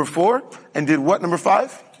neck, number four. And did what, number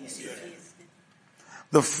five?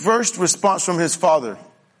 The first response from his father,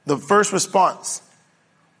 the first response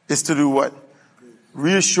is to do what?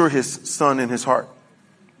 Reassure his son in his heart.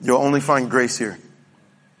 You'll only find grace here.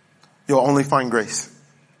 You'll only find grace.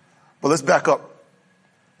 But let's back up.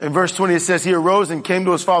 In verse 20 it says, he arose and came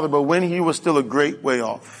to his father, but when he was still a great way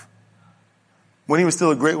off. When he was still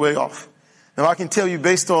a great way off. Now I can tell you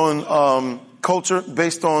based on culture,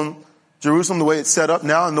 based on Jerusalem, the way it's set up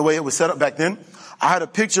now and the way it was set up back then. I had a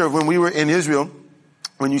picture of when we were in Israel,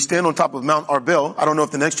 when you stand on top of Mount Arbel. I don't know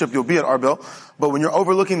if the next trip you'll be at Arbel, but when you're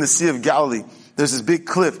overlooking the Sea of Galilee, there's this big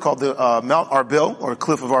cliff called the Mount Arbel, or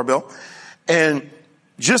Cliff of Arbel. And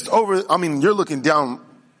just over, I mean, you're looking down,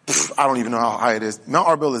 I don't even know how high it is. Mount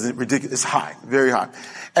Arbel is ridiculous. It's high, very high.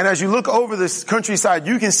 And as you look over this countryside,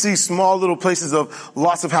 you can see small little places of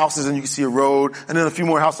lots of houses, and you can see a road and then a few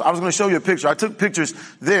more houses. I was going to show you a picture. I took pictures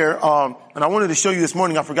there, and I wanted to show you this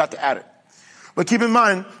morning. I forgot to add it. But keep in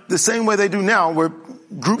mind, the same way they do now, where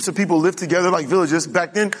groups of people live together like villages,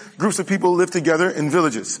 back then, groups of people lived together in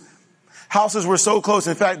villages. Houses were so close.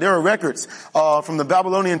 In fact, there are records from the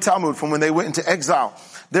Babylonian Talmud from when they went into exile.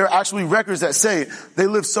 There are actually records that say they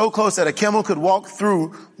lived so close that a camel could walk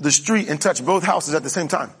through the street and touch both houses at the same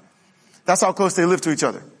time. That's how close they lived to each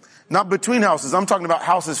other. Not between houses. I'm talking about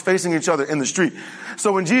houses facing each other in the street.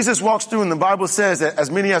 So when Jesus walks through and the Bible says that as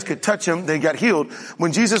many as could touch him, they got healed.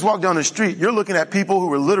 When Jesus walked down the street, you're looking at people who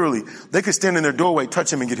were literally, they could stand in their doorway,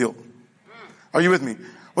 touch him and get healed. Are you with me?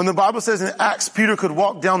 When the Bible says in Acts, Peter could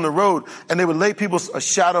walk down the road and they would lay people's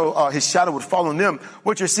shadow, his shadow would fall on them.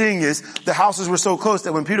 What you're seeing is the houses were so close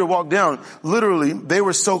that when Peter walked down, literally they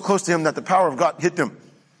were so close to him that the power of God hit them.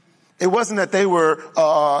 It wasn't that they were,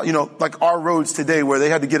 like our roads today where they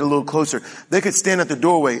had to get a little closer. They could stand at the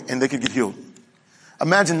doorway and they could get healed.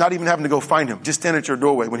 Imagine not even having to go find him. Just stand at your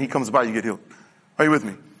doorway. When he comes by, you get healed. Are you with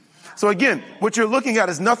me? So again, what you're looking at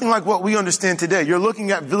is nothing like what we understand today. You're looking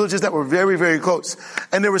at villages that were very, very close.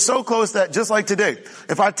 And they were so close that just like today,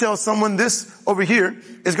 if I tell someone this over here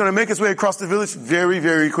is going to make its way across the village very,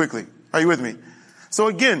 very quickly. Are you with me? So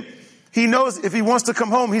again, he knows if he wants to come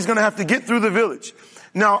home, he's going to have to get through the village.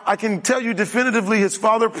 Now, I can tell you definitively his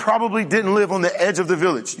father probably didn't live on the edge of the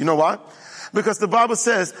village. You know why? Because the Bible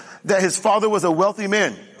says that his father was a wealthy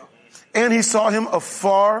man. And he saw him a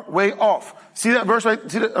far way off. See that verse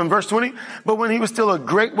right? See that in verse 20? But when he was still a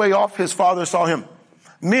great way off, his father saw him.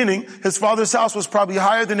 Meaning his father's house was probably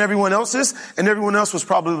higher than everyone else's, and everyone else was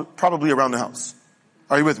probably around the house.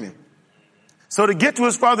 Are you with me? So to get to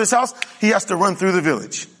his father's house, he has to run through the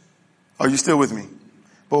village. Are you still with me?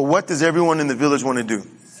 But what does everyone in the village want to do?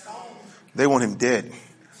 They want him dead.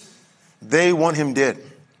 They want him dead.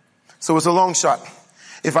 So it's a long shot.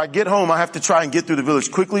 If I get home, I have to try and get through the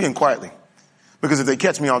village quickly and quietly. Because if they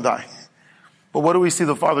catch me, I'll die. But what do we see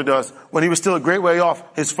the father does? When he was still a great way off,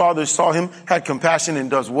 his father saw him, had compassion, and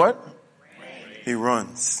does what? He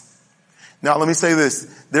runs. Now let me say this.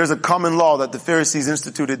 There's a common law that the Pharisees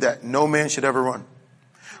instituted that no man should ever run.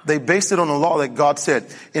 They based it on a law that God said.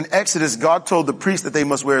 In Exodus, God told the priests that they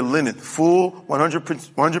must wear linen, full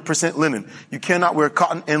 100% linen. You cannot wear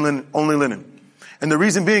cotton and linen, only linen. And the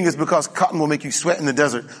reason being is because cotton will make you sweat in the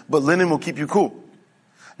desert, but linen will keep you cool.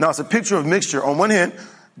 Now it's a picture of mixture. On one hand,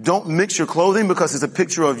 don't mix your clothing because it's a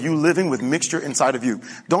picture of you living with mixture inside of you.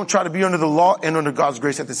 Don't try to be under the law and under God's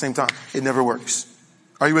grace at the same time. It never works.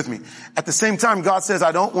 Are you with me? At the same time, God says,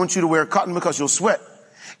 I don't want you to wear cotton because you'll sweat.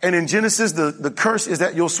 And in Genesis, the curse is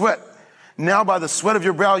that you'll sweat. Now by the sweat of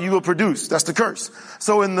your brow, you will produce. That's the curse.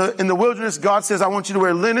 So in the wilderness, God says, I want you to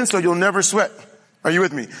wear linen so you'll never sweat. Are you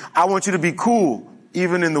with me? I want you to be cool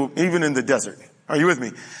even in the desert. Are you with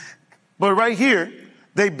me? But right here,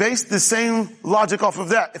 they base the same logic off of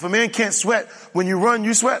that. If a man can't sweat, when you run,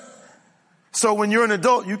 you sweat. So when you're an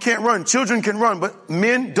adult, you can't run. Children can run, but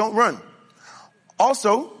men don't run.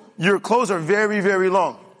 Also, your clothes are very, very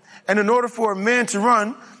long. And in order for a man to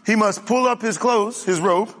run, he must pull up his clothes, his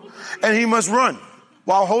robe, and he must run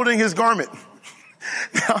while holding his garment.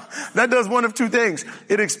 Now, that does one of two things.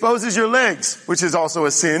 It exposes your legs, which is also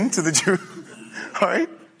a sin to the Jew. All right?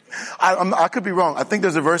 I could be wrong. I think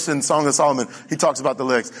there's a verse in Song of Solomon. He talks about the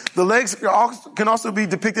legs. The legs can also be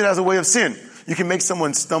depicted as a way of sin. You can make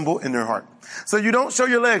someone stumble in their heart. So you don't show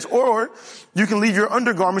your legs, or you can leave your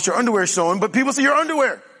undergarments, your underwear showing, but people see your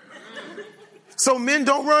underwear. So men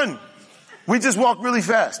don't run. We just walk really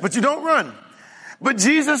fast, but you don't run. But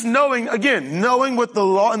Jesus knowing what the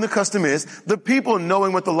law and the custom is, the people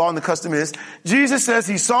knowing what the law and the custom is, Jesus says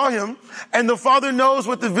he saw him and the Father knows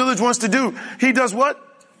what the village wants to do. He does what?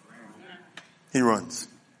 He runs.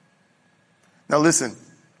 Now listen,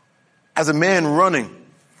 as a man running,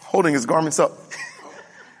 holding his garments up,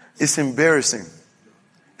 it's embarrassing.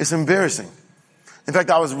 It's embarrassing. In fact,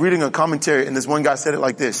 I was reading a commentary and this one guy said it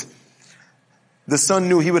like this. The son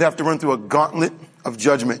knew he would have to run through a gauntlet of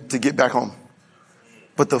judgment to get back home.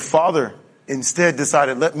 But the Father instead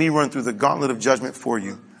decided, let me run through the gauntlet of judgment for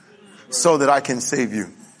you so that I can save you.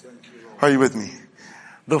 Are you with me?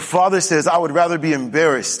 The Father says, I would rather be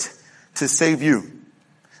embarrassed to save you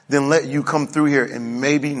than let you come through here and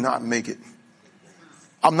maybe not make it.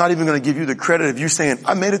 I'm not even going to give you the credit of you saying,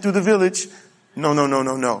 I made it through the village.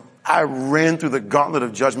 No. I ran through the gauntlet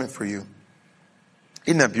of judgment for you.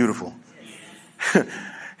 Isn't that beautiful?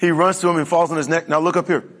 He runs to him and falls on his neck. Now look up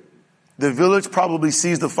here. The village probably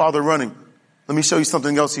sees the Father running. Let me show you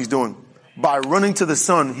something else he's doing. By running to the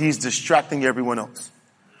Son, he's distracting everyone else.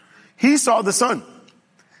 He saw the Son.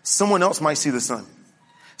 Someone else might see the Son.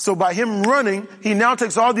 So by him running, he now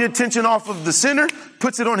takes all the attention off of the sinner,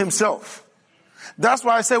 puts it on himself. That's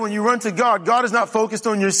why I say when you run to God, God is not focused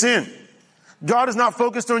on your sin. God is not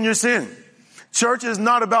focused on your sin. Church is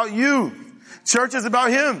not about you. Church is about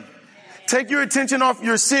him. Take your attention off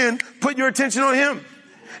your sin, put your attention on him.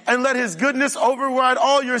 And let his goodness override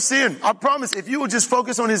all your sin. I promise, if you will just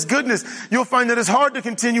focus on his goodness, you'll find that it's hard to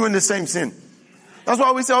continue in the same sin. That's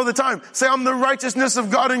why we say all the time, say I'm the righteousness of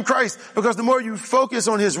God in Christ. Because the more you focus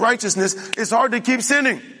on his righteousness, it's hard to keep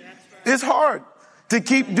sinning. It's hard to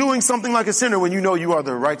keep doing something like a sinner when you know you are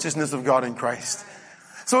the righteousness of God in Christ.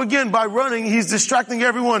 So again, by running, he's distracting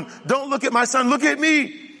everyone. Don't look at my son, look at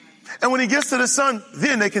me. And when he gets to the Son,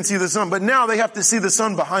 then they can see the Son. But now they have to see the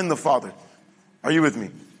Son behind the Father. Are you with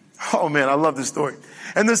me? Oh man, I love this story.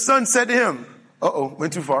 And the Son said to him,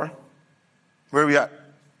 went too far. Where are we at?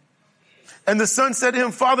 And the Son said to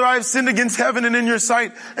him, Father, I have sinned against heaven and in your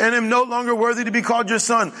sight and am no longer worthy to be called your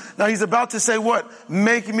son. Now he's about to say what?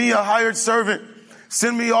 Make me a hired servant.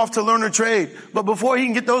 Send me off to learn a trade. But before he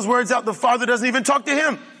can get those words out, the Father doesn't even talk to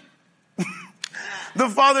him. The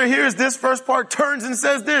Father hears this first part, turns and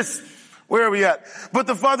says this. Where are we at? But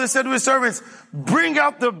the Father said to his servants, bring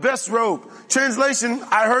out the best robe. Translation,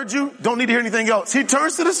 I heard you, don't need to hear anything else. He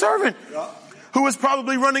turns to the servant who is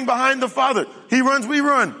probably running behind the Father. He runs, we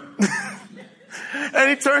run. And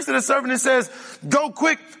he turns to the servant and says, go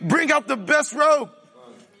quick, bring out the best robe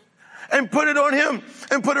and put it on him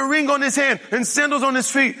and put a ring on his hand and sandals on his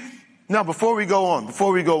feet. Now, before we go on,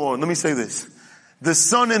 let me say this. The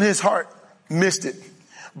Son in his heart missed it.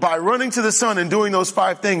 By running to the Son and doing those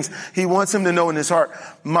 5 things, he wants him to know in his heart,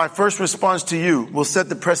 my first response to you will set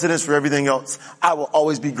the precedence for everything else. I will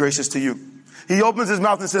always be gracious to you. He opens his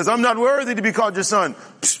mouth and says, I'm not worthy to be called your son.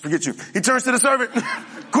 Psst, forget you. He turns to the servant.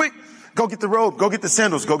 Quick, go get the robe, go get the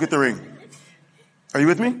sandals, go get the ring. Are you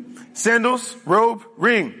with me? Sandals, robe,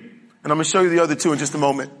 ring. And I'm going to show you the other 2 in just a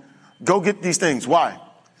moment. Go get these things. Why?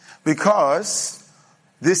 Because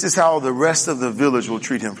this is how the rest of the village will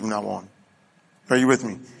treat him from now on. Are you with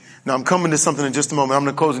me? Now I'm coming to something in just a moment. I'm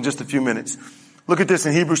going to close in just a few minutes. Look at this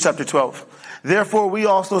in Hebrews chapter 12. Therefore we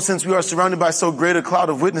also, since we are surrounded by so great a cloud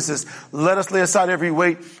of witnesses, let us lay aside every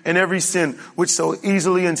weight and every sin which so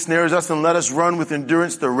easily ensnares us, and let us run with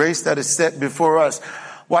endurance the race that is set before us.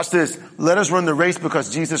 Watch this. Let us run the race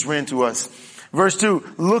because Jesus ran to us. Verse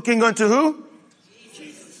 2, looking unto who?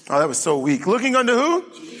 Jesus. Oh, that was so weak. Looking unto who?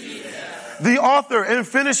 Jesus. The author and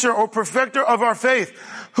finisher or perfecter of our faith,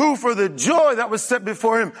 who for the joy that was set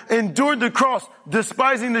before him endured the cross,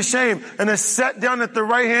 despising the shame, and is sat down at the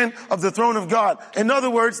right hand of the throne of God. In other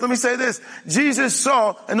words, let me say this. Jesus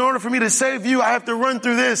saw, in order for me to save you, I have to run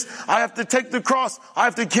through this. I have to take the cross. I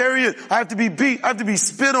have to carry it. I have to be beat. I have to be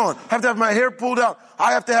spit on. I have to have my hair pulled out.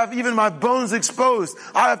 I have to have even my bones exposed.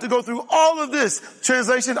 I have to go through all of this.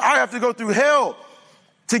 Translation, I have to go through hell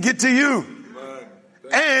to get to you.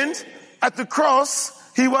 And at the cross,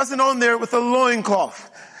 he wasn't on there with a loincloth.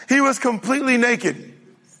 He was completely naked,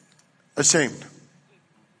 ashamed.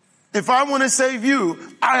 If I want to save you,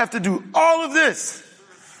 I have to do all of this.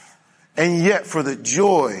 And yet for the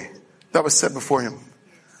joy that was set before him.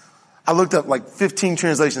 I looked up like 15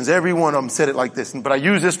 translations. Every one of them said it like this, but I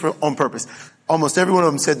use this on purpose. Almost every one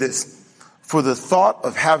of them said this. For the thought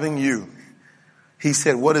of having you, he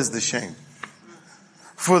said, what is the shame?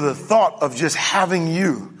 For the thought of just having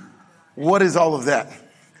you, what is all of that?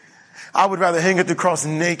 I would rather hang at the cross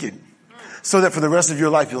naked so that for the rest of your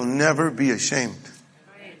life, you'll never be ashamed.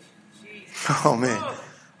 Oh man.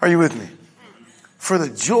 Are you with me? For the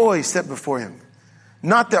joy set before him.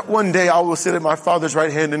 Not that one day I will sit at my Father's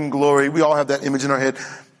right hand in glory. We all have that image in our head.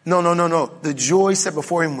 No. The joy set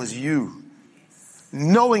before him was you.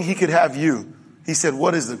 Knowing he could have you. He said,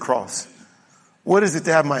 what is the cross? What is it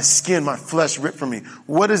to have my skin, my flesh ripped from me?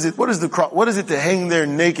 What is it? What is the cross? What is it to hang there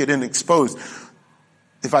naked and exposed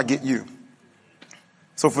if I get you?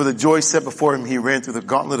 So for the joy set before him, he ran through the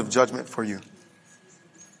gauntlet of judgment for you.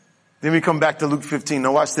 Then we come back to Luke 15.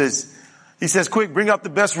 Now watch this. He says, quick, bring out the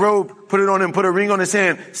best robe, put it on him, put a ring on his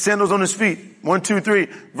hand, sandals on his feet. 1, 2, 3,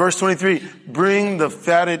 verse 23. Bring the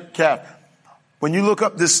fatted calf. When you look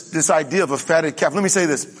up this idea of a fatted calf, let me say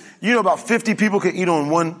this. You know about 50 people could eat on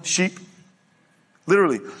one sheep?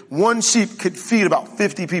 Literally, one sheep could feed about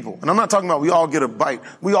 50 people. And I'm not talking about we all get a bite.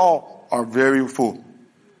 We all are very full.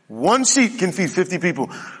 One sheep can feed 50 people.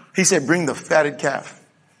 He said, bring the fatted calf.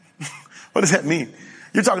 What does that mean?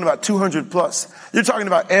 You're talking about 200 plus. You're talking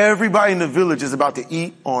about everybody in the village is about to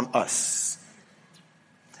eat on us.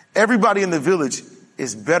 Everybody in the village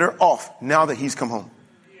is better off now that he's come home.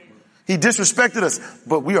 He disrespected us,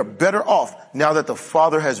 but we are better off now that the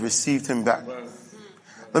Father has received him back.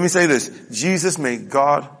 Let me say this. Jesus made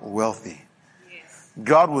God wealthy.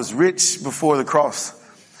 God was rich before the cross,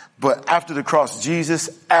 but after the cross, Jesus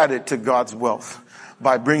added to God's wealth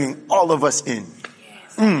by bringing all of us in.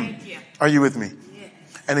 Are you with me?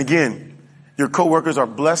 And again, your coworkers are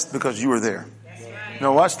blessed because you are there.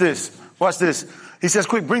 Now watch this. Watch this. He says,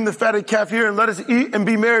 quick, bring the fatted calf here and let us eat and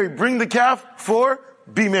be merry. Bring the calf for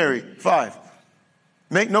be merry. 5.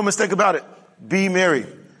 Make no mistake about it. Be merry.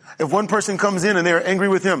 If one person comes in and they're angry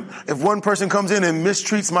with him, if one person comes in and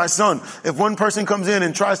mistreats my son, if one person comes in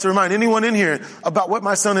and tries to remind anyone in here about what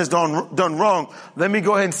my son has done wrong, let me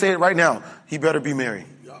go ahead and say it right now. He better be merry.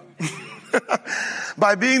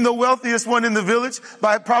 By being the wealthiest one in the village,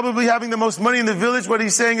 by probably having the most money in the village, what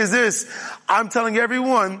he's saying is this. I'm telling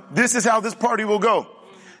everyone, this is how this party will go.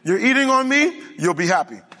 You're eating on me, you'll be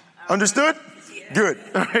happy. Understood? Good.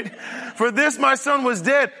 All right. For this, my son was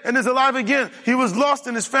dead and is alive again. He was lost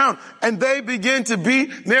and is found. And they begin to be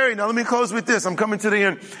merry. Now let me close with this. I'm coming to the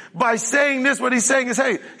end. By saying this, what he's saying is,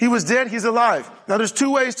 hey, he was dead. He's alive. Now there's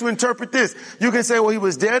 2 ways to interpret this. You can say, well, he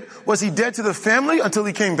was dead. Was he dead to the family until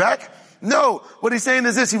he came back? No. What he's saying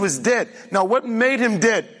is this. He was dead. Now what made him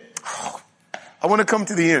dead? Oh, I want to come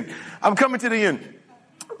to the end. I'm coming to the end.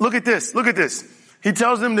 Look at this. Look at this. He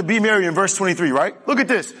tells them to be merry in verse 23, right? Look at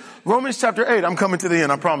this. Romans chapter 8. I'm coming to the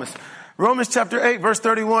end, I promise. Romans chapter 8, verse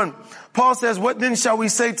 31. Paul says, what then shall we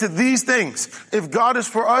say to these things? If God is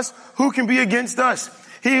for us, who can be against us?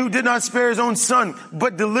 He who did not spare his own son,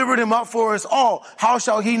 but delivered him up for us all, how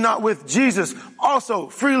shall he not with Jesus also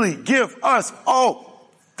freely give us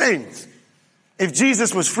all things? If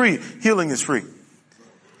Jesus was free, healing is free.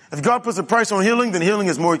 If God puts a price on healing, then healing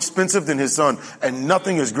is more expensive than his son, and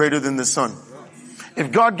nothing is greater than the son.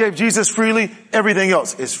 If God gave Jesus freely, everything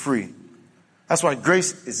else is free. That's why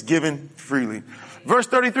grace is given freely. Verse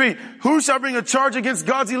 33, who shall bring a charge against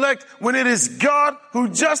God's elect when it is God who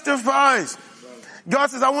justifies? God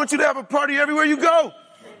says, I want you to have a party everywhere you go.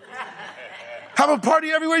 Have a party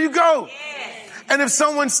everywhere you go. And if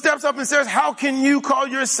someone steps up and says, how can you call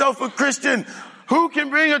yourself a Christian? Who can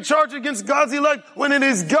bring a charge against God's elect when it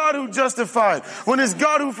is God who justified, when it's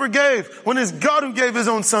God who forgave, when it's God who gave his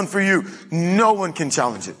own son for you? No one can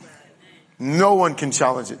challenge it. No one can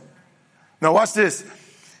challenge it. Now watch this.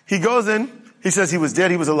 He goes in, he says he was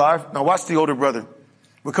dead, he was alive. Now watch the older brother.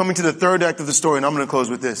 We're coming to the 3rd act of the story, and I'm going to close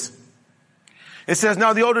with this. It says,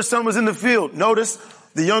 now the older son was in the field. Notice,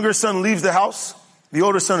 the younger son leaves the house. The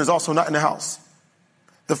older son is also not in the house.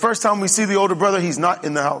 The first time we see the older brother, he's not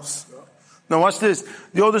in the house. Now watch this.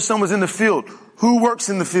 The older son was in the field. Who works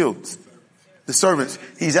in the fields? The servants.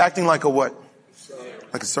 He's acting like a what?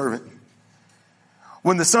 Like a servant.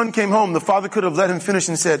 When the son came home, the father could have let him finish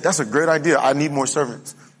and said, that's a great idea. I need more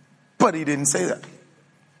servants. But he didn't say that.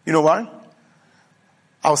 You know why?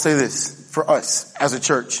 I'll say this for us as a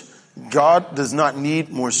church. God does not need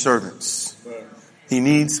more servants. He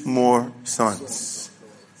needs more sons.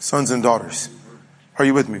 Sons and daughters. Are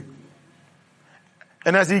you with me?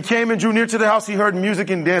 And as he came and drew near to the house, he heard music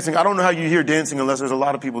and dancing. I don't know how you hear dancing unless there's a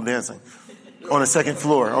lot of people dancing on a second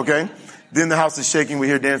floor, okay? Then the house is shaking, we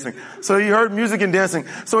hear dancing. So he heard music and dancing.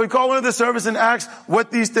 So he called one of the servants and asked what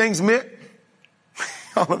these things meant.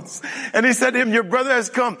 And he said to him, your brother has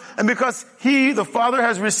come. And because he, the father,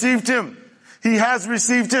 has received him, he has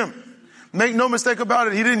received him. Make no mistake about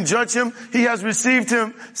it. He didn't judge him. He has received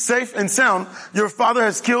him safe and sound. Your father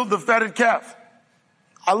has killed the fatted calf.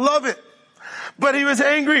 I love it. But he was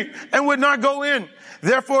angry and would not go in.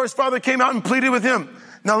 Therefore his father came out and pleaded with him.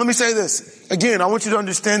 Now, let me say this. Again, I want you to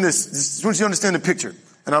understand this. I want you to understand the picture.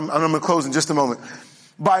 And I'm going to close in just a moment.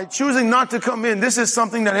 By choosing not to come in, this is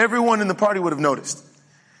something that everyone in the party would have noticed.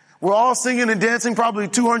 We're all singing and dancing, probably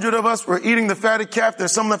 200 of us. We're eating the fatted calf.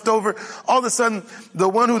 There's some left over. All of a sudden, the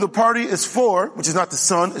one who the party is for, which is not the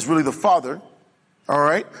son, is really the father. All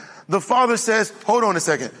right? The father says, hold on a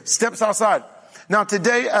second, steps outside. Now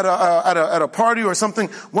today at a party or something,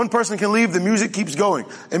 one person can leave, the music keeps going.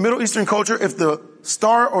 In Middle Eastern culture, if the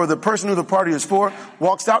star or the person who the party is for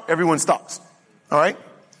walks out, everyone stops. All right?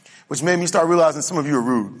 Which made me start realizing some of you are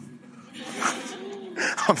rude.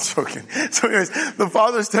 I'm joking. So anyways, the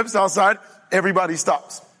father steps outside, everybody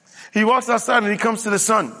stops. He walks outside and he comes to the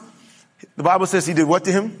son. The Bible says he did what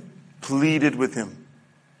to him? Pleaded with him.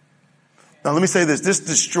 Now let me say this. This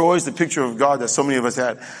destroys the picture of God that so many of us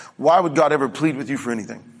had. Why would God ever plead with you for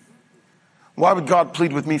anything? Why would God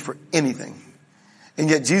plead with me for anything? And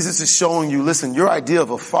yet Jesus is showing you, listen, your idea of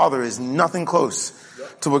a father is nothing close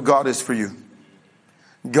to what God is for you.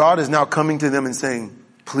 God is now coming to them and saying,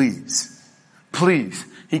 please, please.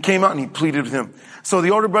 He came out and he pleaded with him. So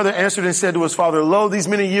the older brother answered and said to his father, lo, these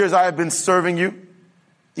many years I have been serving you,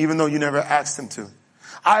 even though you never asked him to.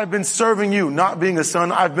 I have been serving you, not being a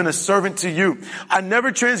son. I've been a servant to you. I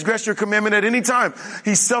never transgressed your commandment at any time.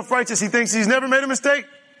 He's self-righteous. He thinks he's never made a mistake.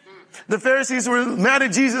 The Pharisees who were mad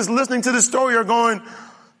at Jesus listening to the story are going,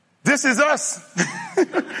 this is us.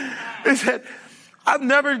 He said, I've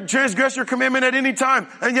never transgressed your commandment at any time,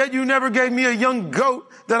 and yet you never gave me a young goat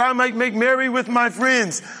that I might make merry with my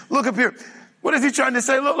friends. Look up here. What is he trying to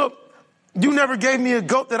say? Look, you never gave me a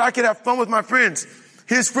goat that I could have fun with my friends.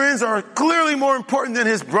 His friends are clearly more important than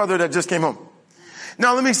his brother that just came home.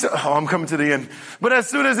 Now let me say, I'm coming to the end. But as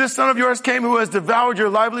soon as this son of yours came who has devoured your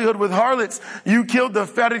livelihood with harlots, you killed the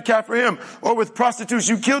fatted calf for him. Or with prostitutes,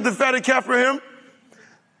 you killed the fatted calf for him.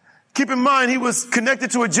 Keep in mind, he was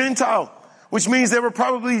connected to a Gentile, which means they were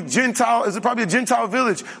probably a Gentile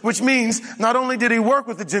village, which means not only did he work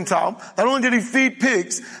with the Gentile, not only did he feed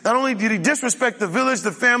pigs, not only did he disrespect the village,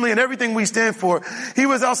 the family, and everything we stand for, he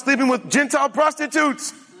was out sleeping with Gentile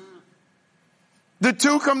prostitutes. The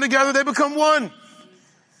two come together, they become one.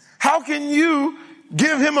 How can you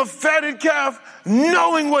give him a fatted calf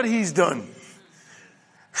knowing what he's done?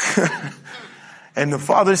 And the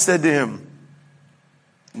father said to him,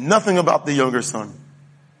 nothing about the younger son.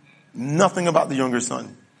 Nothing about the younger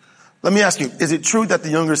son. Let me ask you, is it true that the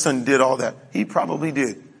younger son did all that? He probably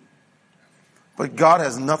did. But God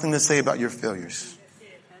has nothing to say about your failures.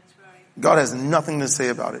 God has nothing to say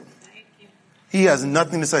about it. He has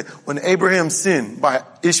nothing to say. When Abraham sinned by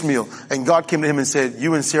Ishmael and God came to him and said,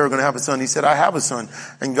 you and Sarah are going to have a son. He said, I have a son.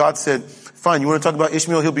 And God said, fine, you want to talk about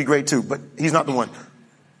Ishmael? He'll be great too, but he's not the one.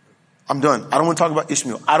 I'm done. I don't want to talk about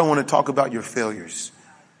Ishmael. I don't want to talk about your failures.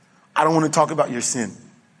 I don't want to talk about your sin.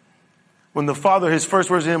 When the father, his first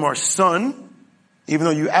words to him are, son, even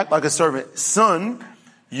though you act like a servant, son,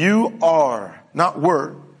 you are, not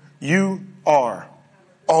were, you are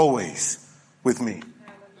always with me.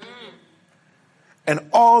 And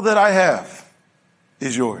all that I have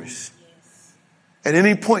is yours. At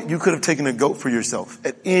any point, you could have taken a goat for yourself.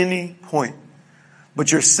 At any point.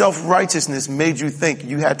 But your self-righteousness made you think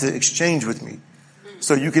you had to exchange with me.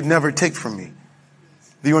 So you could never take from me.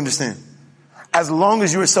 Do you understand? As long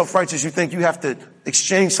as you are self-righteous, you think you have to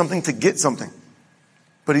exchange something to get something.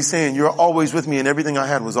 But he's saying, you're always with me and everything I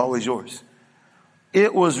had was always yours.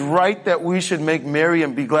 It was right that we should make merry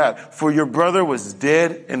and be glad. For your brother was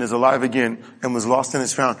dead and is alive again and was lost and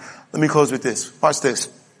is found. Let me close with this. Watch this.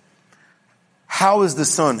 How is the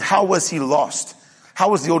son? How was he lost? How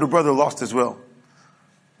was the older brother lost as well?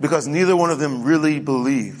 Because neither one of them really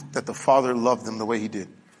believed that the father loved them the way he did.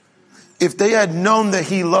 If they had known that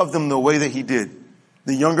he loved them the way that he did,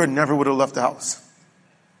 the younger never would have left the house.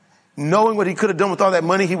 Knowing what he could have done with all that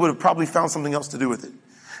money, he would have probably found something else to do with it.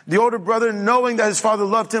 The older brother, knowing that his father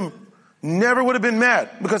loved him, never would have been mad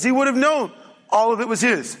because he would have known all of it was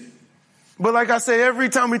his. But like I say, every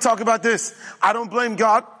time we talk about this, I don't blame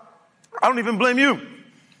God. I don't even blame you.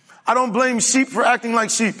 I don't blame sheep for acting like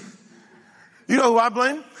sheep. You know who I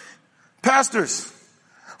blame? Pastors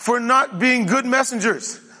for not being good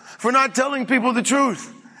messengers, for not telling people the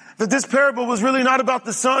truth, that this parable was really not about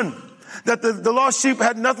the son, that the lost sheep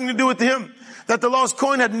had nothing to do with him, that the lost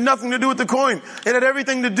coin had nothing to do with the coin. It had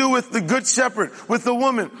everything to do with the good shepherd, with the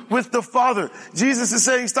woman, with the father. Jesus is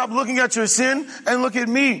saying, stop looking at your sin and look at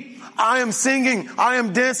me. I am singing, I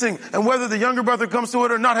am dancing, and whether the younger brother comes to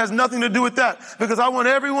it or not has nothing to do with that, because I want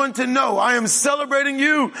everyone to know I am celebrating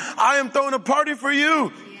you. I am throwing a party for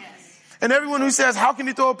you. And everyone who says, how can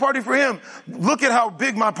you throw a party for him? Look at how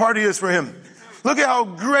big my party is for him. Look at how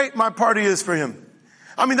great my party is for him.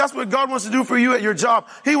 I mean, that's what God wants to do for you at your job.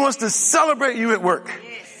 He wants to celebrate you at work.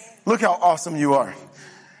 Look how awesome you are.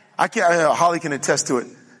 Holly can attest to it.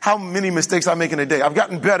 How many mistakes I make in a day. I've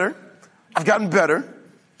gotten better.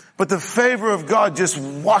 But the favor of God just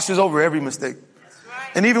washes over every mistake.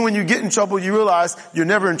 And even when you get in trouble, you realize you're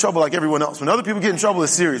never in trouble like everyone else. When other people get in trouble,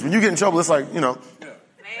 it's serious. When you get in trouble, it's like,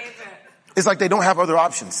 it's like they don't have other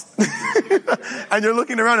options. And you're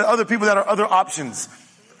looking around at other people that are other options.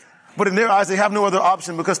 But in their eyes, they have no other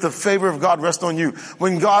option because the favor of God rests on you.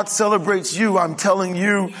 When God celebrates you, I'm telling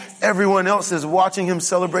you, everyone else is watching him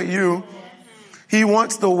celebrate you. He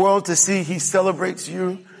wants the world to see he celebrates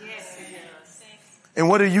you. And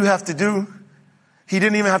what do you have to do? He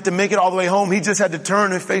didn't even have to make it all the way home. He just had to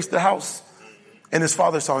turn and face the house. And his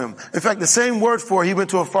father saw him. In fact, the same word for he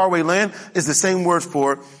went to a faraway land is the same word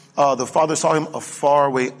for the father saw him a far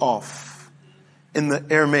way off. In the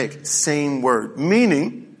Aramaic, same word.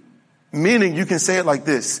 Meaning you can say it like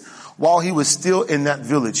this. While he was still in that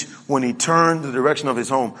village, when he turned the direction of his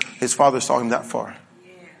home, his father saw him that far.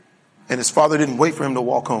 And his father didn't wait for him to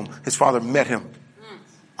walk home. His father met him.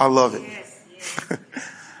 I love it.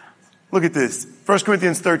 Look at this. 1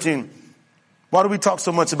 Corinthians 13. Why do we talk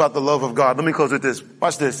so much about the love of God? Let me close with this.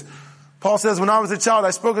 Watch this. Paul says, when I was a child,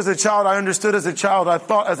 I spoke as a child, I understood as a child, I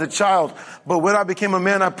thought as a child. But when I became a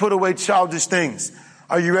man, I put away childish things.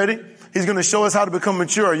 Are you ready? He's going to show us how to become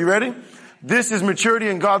mature. Are you ready? This is maturity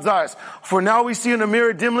in God's eyes. For now we see in a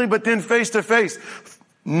mirror dimly, but then face to face.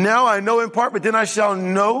 Now I know in part, but then I shall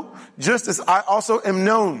know just as I also am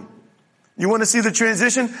known. You want to see the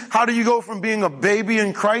transition? How do you go from being a baby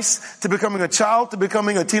in Christ to becoming a child, to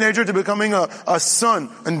becoming a teenager, to becoming a son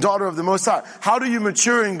and daughter of the Most High? How do you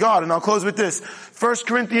mature in God? And I'll close with this. 1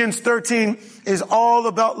 Corinthians 13 is all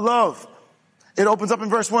about love. It opens up in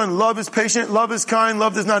verse 1. Love is patient. Love is kind.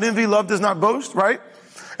 Love does not envy. Love does not boast, right?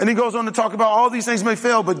 And he goes on to talk about all these things may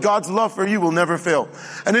fail, but God's love for you will never fail.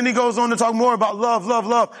 And then he goes on to talk more about love, love,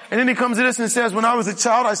 love. And then he comes to this and says, when I was a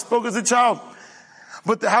child, I spoke as a child.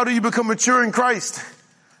 But how do you become mature in Christ?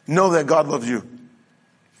 Know that God loves you.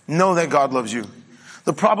 Know that God loves you.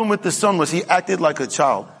 The problem with the son was he acted like a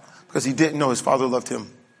child because he didn't know his father loved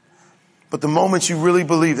him. But the moment you really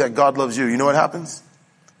believe that God loves you, you know what happens?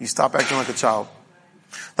 You stop acting like a child.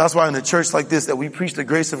 That's why in a church like this that we preach the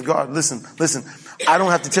grace of God. Listen, I don't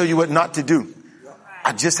have to tell you what not to do.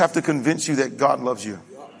 I just have to convince you that God loves you.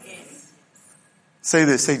 Say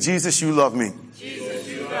this. Say, Jesus, you love me. Jesus,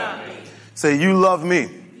 you love me. Say, you love me.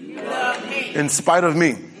 You love me. In spite of me.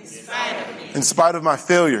 In spite of me. In spite of my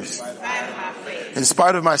failures. In spite of my faith. In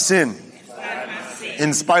spite of my sin. In spite of my sin.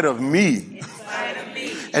 In spite of me. In spite of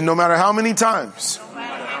me. And no matter how many times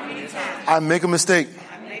I make a mistake,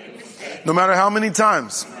 no matter how many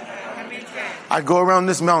times I go around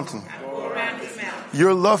this mountain,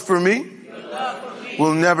 your love for me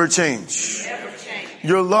will never change.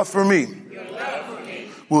 Your love for me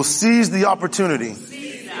will seize the opportunity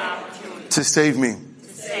to save me.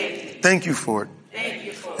 Thank you for it.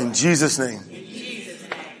 In Jesus' name.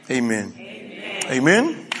 Amen.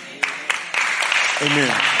 Amen.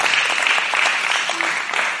 Amen.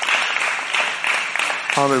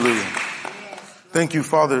 Hallelujah. Thank you,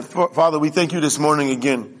 Father. Father, we thank you this morning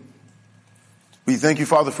again. We thank you,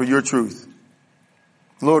 Father, for your truth.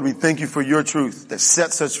 Lord, we thank you for your truth that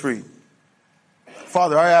sets us free.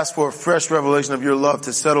 Father, I ask for a fresh revelation of your love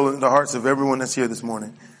to settle in the hearts of everyone that's here this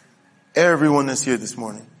morning. Everyone that's here this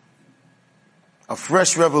morning. A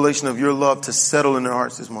fresh revelation of your love to settle in their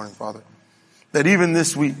hearts this morning, Father. That even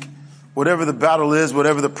this week, whatever the battle is,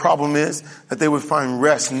 whatever the problem is, that they would find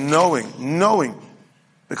rest, knowing,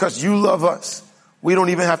 because you love us. We don't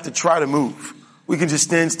even have to try to move. We can just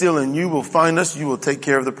stand still and you will find us. You will take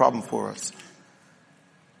care of the problem for us.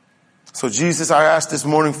 So Jesus, I ask this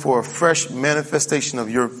morning for a fresh manifestation of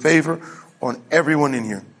your favor on everyone in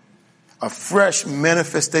here. A fresh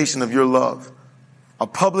manifestation of your love. A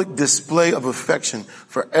public display of affection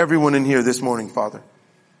for everyone in here this morning, Father.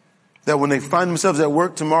 That when they find themselves at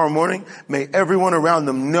work tomorrow morning, may everyone around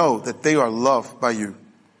them know that they are loved by you.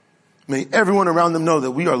 May everyone around them know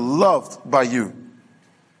that we are loved by you.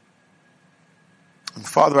 And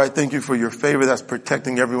Father, I thank you for your favor that's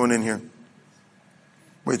protecting everyone in here.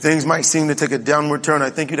 Where things might seem to take a downward turn,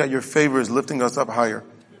 I thank you that your favor is lifting us up higher.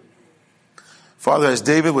 Father, as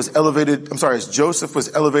Joseph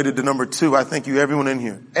was elevated to number 2, I thank you everyone in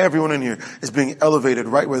here is being elevated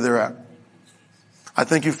right where they're at. I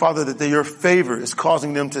thank you, Father, that your favor is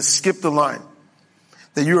causing them to skip the line.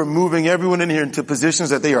 That you are moving everyone in here into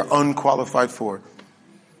positions that they are unqualified for.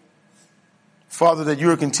 Father, that you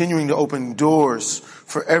are continuing to open doors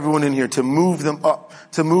for everyone in here to move them up,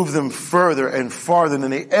 to move them further and farther than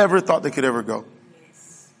they ever thought they could ever go.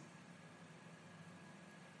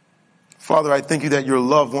 Father, I thank you that your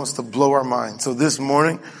love wants to blow our minds. So this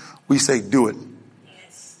morning, we say, do it.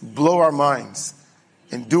 Blow our minds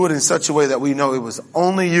and do it in such a way that we know it was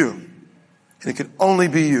only you and it could only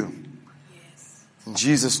be you. In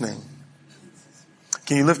Jesus' name.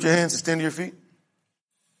 Can you lift your hands and stand to your feet?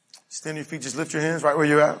 Stand to your feet. Just lift your hands right where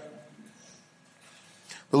you're at.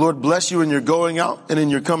 The Lord bless you in your going out and in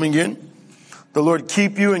your coming in. The Lord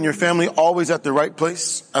keep you and your family always at the right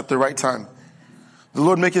place at the right time. The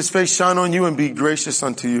Lord make his face shine on you and be gracious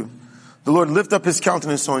unto you. The Lord lift up his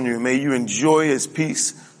countenance on you. May you enjoy his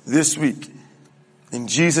peace this week. In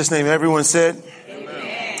Jesus' name, everyone said,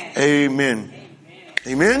 Amen. Amen.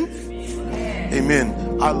 Amen.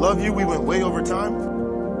 Amen. I love you. We went way over time.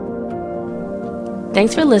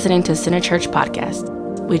 Thanks for listening to Center Church Podcast.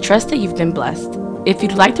 We trust that you've been blessed. If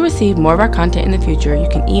you'd like to receive more of our content in the future, you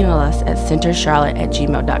can email us at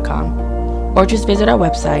centercharlotte@gmail.com or just visit our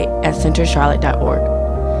website at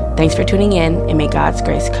centercharlotte.org. Thanks for tuning in, and may God's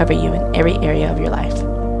grace cover you in every area of your life.